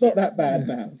miserable. 40's not that bad,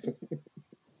 man.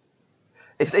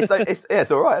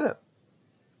 It's all right, isn't it?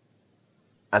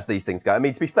 As these things go. I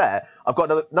mean, to be fair, I've got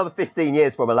another 15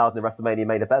 years before I'm allowed in the WrestleMania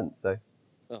main event. So.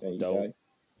 There you go.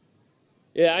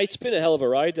 Yeah, it's been a hell of a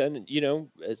ride, and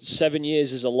 7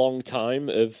 years is a long time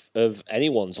of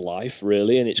anyone's life,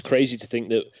 really, and it's crazy to think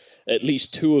that at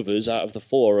least two of us out of the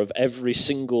four of every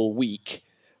single week,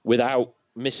 without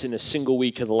missing a single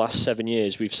week of the last 7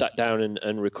 years, we've sat down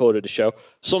and recorded a show.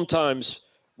 Sometimes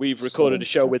we've recorded a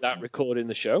show without recording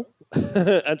the show,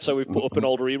 and so we've put up an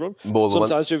old rerun.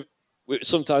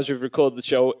 Sometimes we've recorded the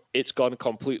show, it's gone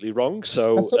completely wrong.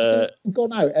 So has something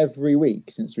gone out every week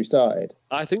since we started?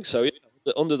 I think so. Yeah.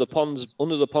 Under the Ponds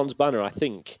banner, I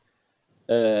think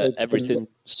everything.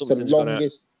 Something's gone out. The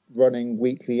longest running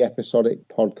weekly episodic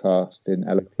podcast in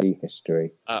LOP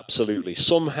history. Absolutely.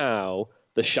 Somehow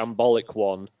the shambolic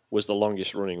one was the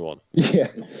longest running one. Yeah,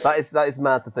 that is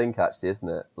mad to think, actually, isn't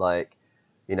it?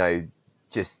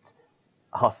 Just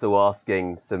Hustle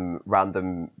asking some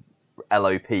random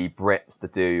LOP Brits to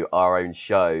do our own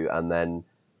show, and then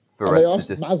and they asked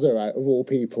Mazza out of all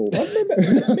people. I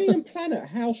remember me and Planet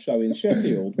House show in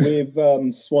Sheffield with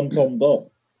Swanton Bob.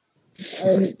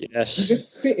 Yes.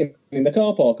 Just sitting in the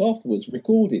car park afterwards,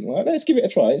 recording. Like, let's give it a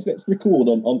try. Let's record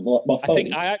on my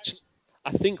phone. I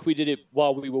think we did it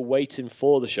while we were waiting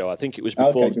for the show. I think it was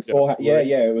before. Okay, before. Yeah,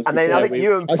 it was. And then I think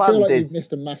you and Plan I feel like did. you've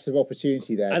missed a massive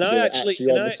opportunity there. And to I do it actually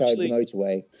on the side of the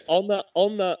motorway. On that.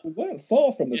 We weren't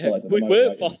far from the side of the motorway. We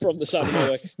weren't far from the side of the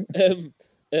motorway.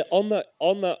 On that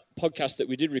podcast that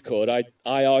we did record, I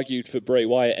argued for Bray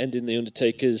Wyatt ending the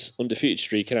Undertaker's undefeated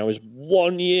streak, and I was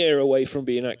 1 year away from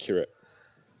being accurate.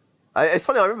 It's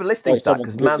funny. I remember listening to that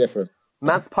because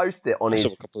Maz posted it on his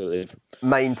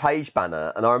main page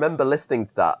banner, and I remember listening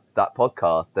to that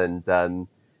podcast, and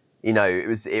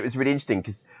it was really interesting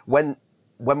because when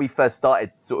we first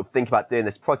started sort of thinking about doing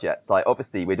this project,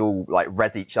 obviously we'd all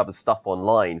read each other's stuff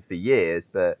online for years,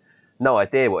 but no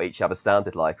idea what each other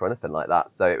sounded like or anything like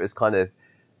that. So it was kind of,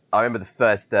 I remember the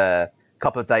first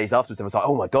couple of days afterwards, I was like,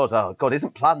 oh god,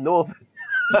 isn't Plan North?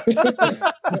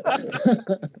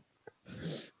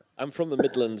 I'm from the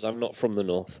Midlands. I'm not from the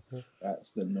North.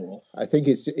 That's the North. I think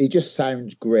he just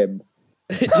sounds grim.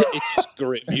 It's just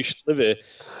grim. You should live here.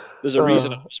 There's a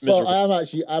reason I'm just miserable. Well,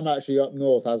 I'm actually up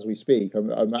north as we speak. I'm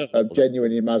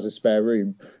genuinely in Mazza's spare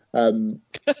room.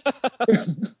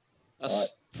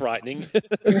 That's frightening.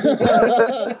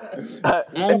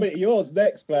 Coming to yours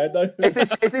next, Plan. No. Is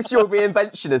this your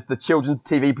reinvention as the children's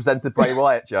TV presenter Bray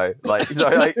Wyatt, Joe?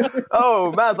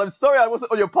 Oh, Maz, I'm sorry I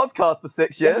wasn't on your podcast for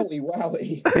 6 years.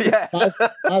 Wowie. Yeah.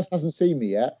 Maz hasn't seen me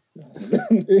yet.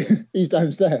 He's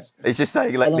downstairs. He's just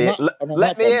saying, let me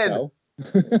in.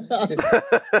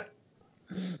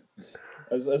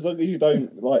 As long as you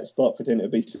don't start pretending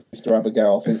to be Sister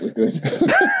Abigail, I think we're good.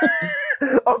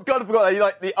 Oh God, I forgot that you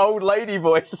the old lady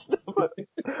voice. I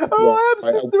am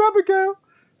Sister Abigail.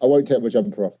 I won't take my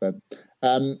jumper off then.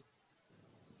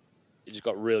 It just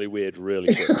got really weird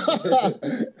really quick.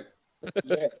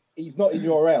 Yeah, he's not in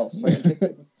your house. You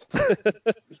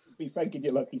should be thanking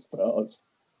your lucky stars.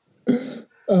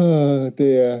 Oh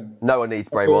dear. No one needs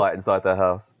Bray Wyatt inside their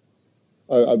house.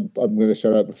 I'm going to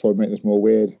shut up before I make this more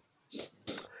weird.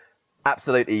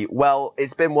 Absolutely. Well,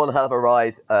 it's been one hell of a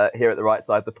ride here at the right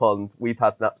side of the pond. We've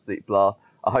had an absolute blast.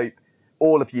 I hope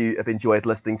all of you have enjoyed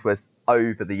listening to us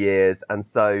over the years. And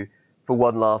so, for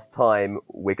one last time,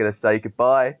 we're going to say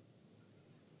goodbye.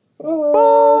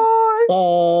 Bye.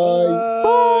 Bye.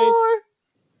 Bye.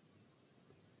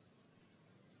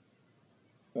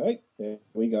 Right, there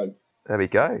we go. There we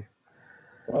go.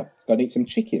 Right, let's go and eat some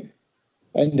chicken.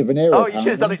 End of an era. Oh, you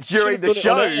should have done it during the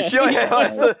show. Sure, yeah,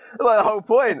 that's the whole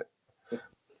point.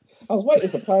 I was waiting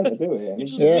for Plan to do it.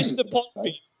 Mr.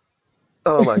 Poppy.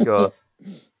 Oh my God.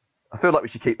 I feel like we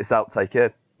should keep this outtake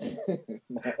in. Do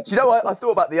you know what I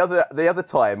thought about the other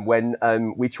time when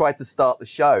we tried to start the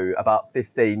show about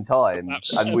 15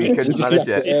 times and we couldn't manage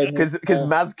it because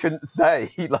Maz couldn't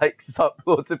say sup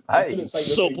Lords of Pain.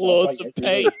 Sup Lords of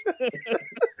Pain.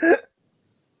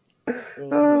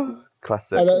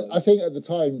 Classic. And I think at the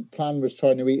time, Plan was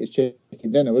trying to eat his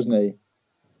chicken dinner, wasn't he?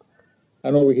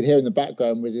 And all we could hear in the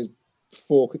background was his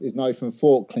knife and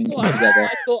fork clinking together.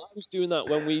 I thought I was doing that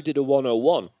when we did a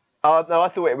 101. No, I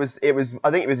thought it was.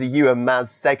 I think it was a you and Maz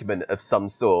segment of some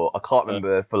sort. I can't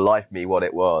remember for life of me what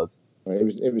it was.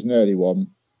 It was an early one.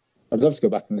 I'd love to go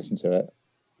back and listen to it.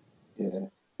 Yeah.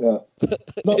 Not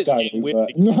going,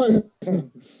 but no,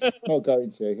 not going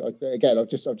to. Again, I've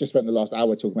just spent the last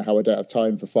hour talking about how I don't have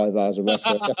time for 5 hours of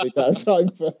wrestling. I definitely don't have time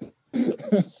for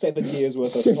 7 years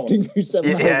worth of sifting through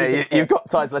 7 hours. Yeah, you've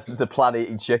got time to listen to Plan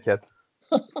eating chicken.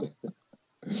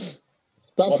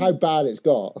 That's how bad it's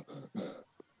got.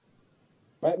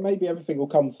 Maybe everything will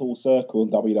come full circle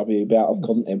and WWE be out of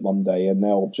content one day, and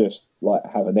they'll just like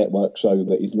have a network show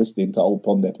that is listening to old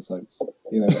Pond episodes.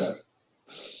 You know,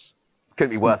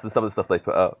 Couldn't be worse than some of the stuff they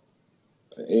put out.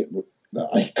 it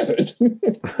could.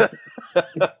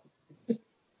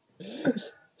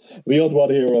 The odd one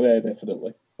here or there,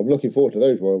 definitely. I'm looking forward to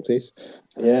those royalties.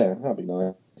 Yeah, that'd be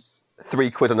nice.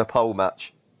 £3 on a pole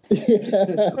match.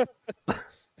 Yeah.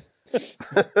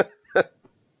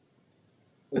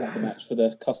 We'll have a match for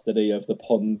the custody of the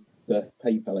Pond, the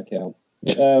PayPal account.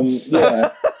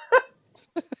 Yeah.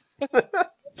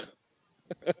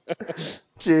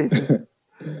 Jeez.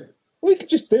 We could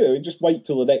just do it. Just wait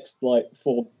till the next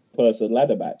 4-person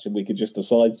ladder match, and we could just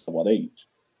decide someone each.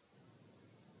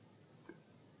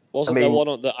 Wasn't there one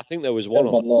on the? I think there was one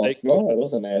on last night,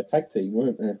 wasn't there? A tag team,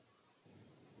 weren't there?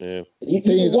 Yeah.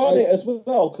 You won it as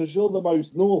well because you're the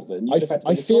most northern.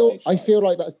 I feel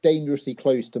like that's dangerously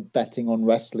close to betting on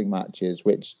wrestling matches,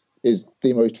 which is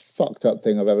the most fucked up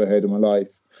thing I've ever heard in my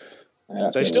life.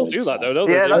 They still do that though, don't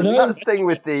they? Yeah, that's the thing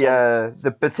with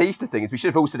the Batista thing is we should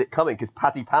have all seen it coming because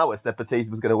Paddy Power said Batista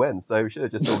was going to win, so we should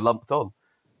have just all lumped on.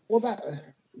 Well,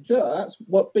 that's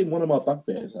been one of my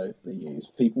bugbears over the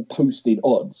years. People posting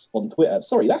odds on Twitter.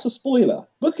 Sorry, that's a spoiler.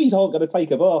 Bookies aren't going to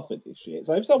take a bath in this shit.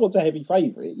 So if someone's a heavy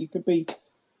favourite, you could be,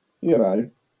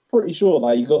 pretty sure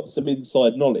they got some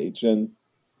inside knowledge and.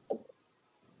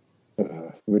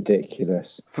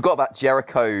 Ridiculous. Forgot about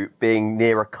Jericho being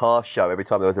near a car show every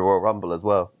time there was a Royal Rumble as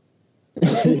well.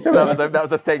 that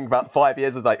was a thing about 5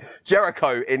 years. It was like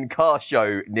Jericho in car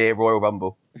show near Royal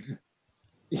Rumble.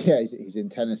 Yeah, he's in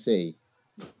Tennessee.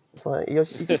 It's like he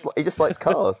just likes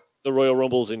cars. The Royal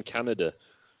Rumble's in Canada.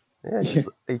 Yeah,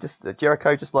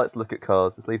 Jericho just likes to look at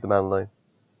cars. Just leave the man alone.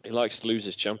 He likes to lose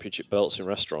his championship belts in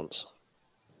restaurants.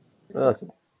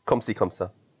 Comme ça.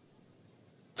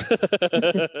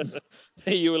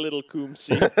 Hey, you a little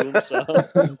coomsa.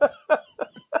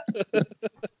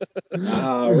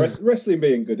 Wrestling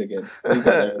being good again.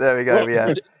 There we go.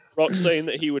 Yeah. Rock saying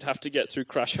that he would have to get through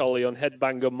Crash Holly on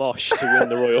Headbanger Mosh to win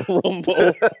the Royal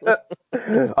Rumble.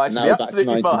 Now back to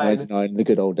 1999, the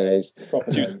good old days.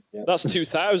 That's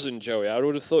 2000, Joey. I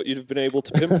would have thought you'd have been able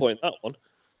to pinpoint that one.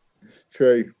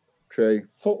 True.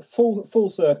 Full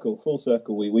circle.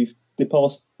 We've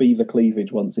depassed beaver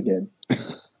cleavage once again.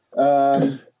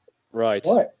 Right.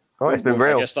 It's been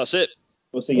real. I guess that's it.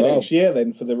 We'll see you next year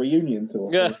then for the reunion tour.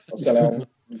 Yeah. I'll sell out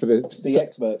for the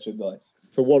DX merchandise.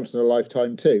 For once in a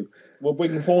lifetime too. We'll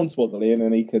bring Hornswoggle in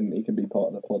and he can be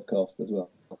part of the podcast as well.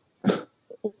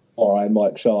 All right,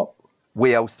 Mike Sharp.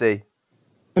 We'll see.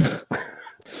 And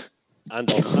on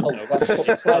that note,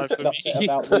 it's time for me.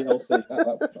 About VLC.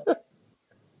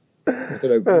 I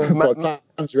don't know. By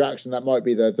Plan's reaction, that might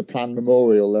be the Plan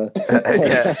Memorial there.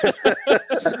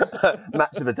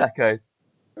 Match of the decade.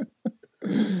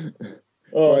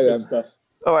 Good stuff.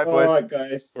 All right, boys. All right,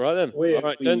 guys. All right, then. All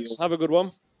right, gents. Have a good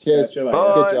one. Cheers. Good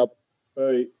job.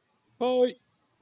 Bye. Bye.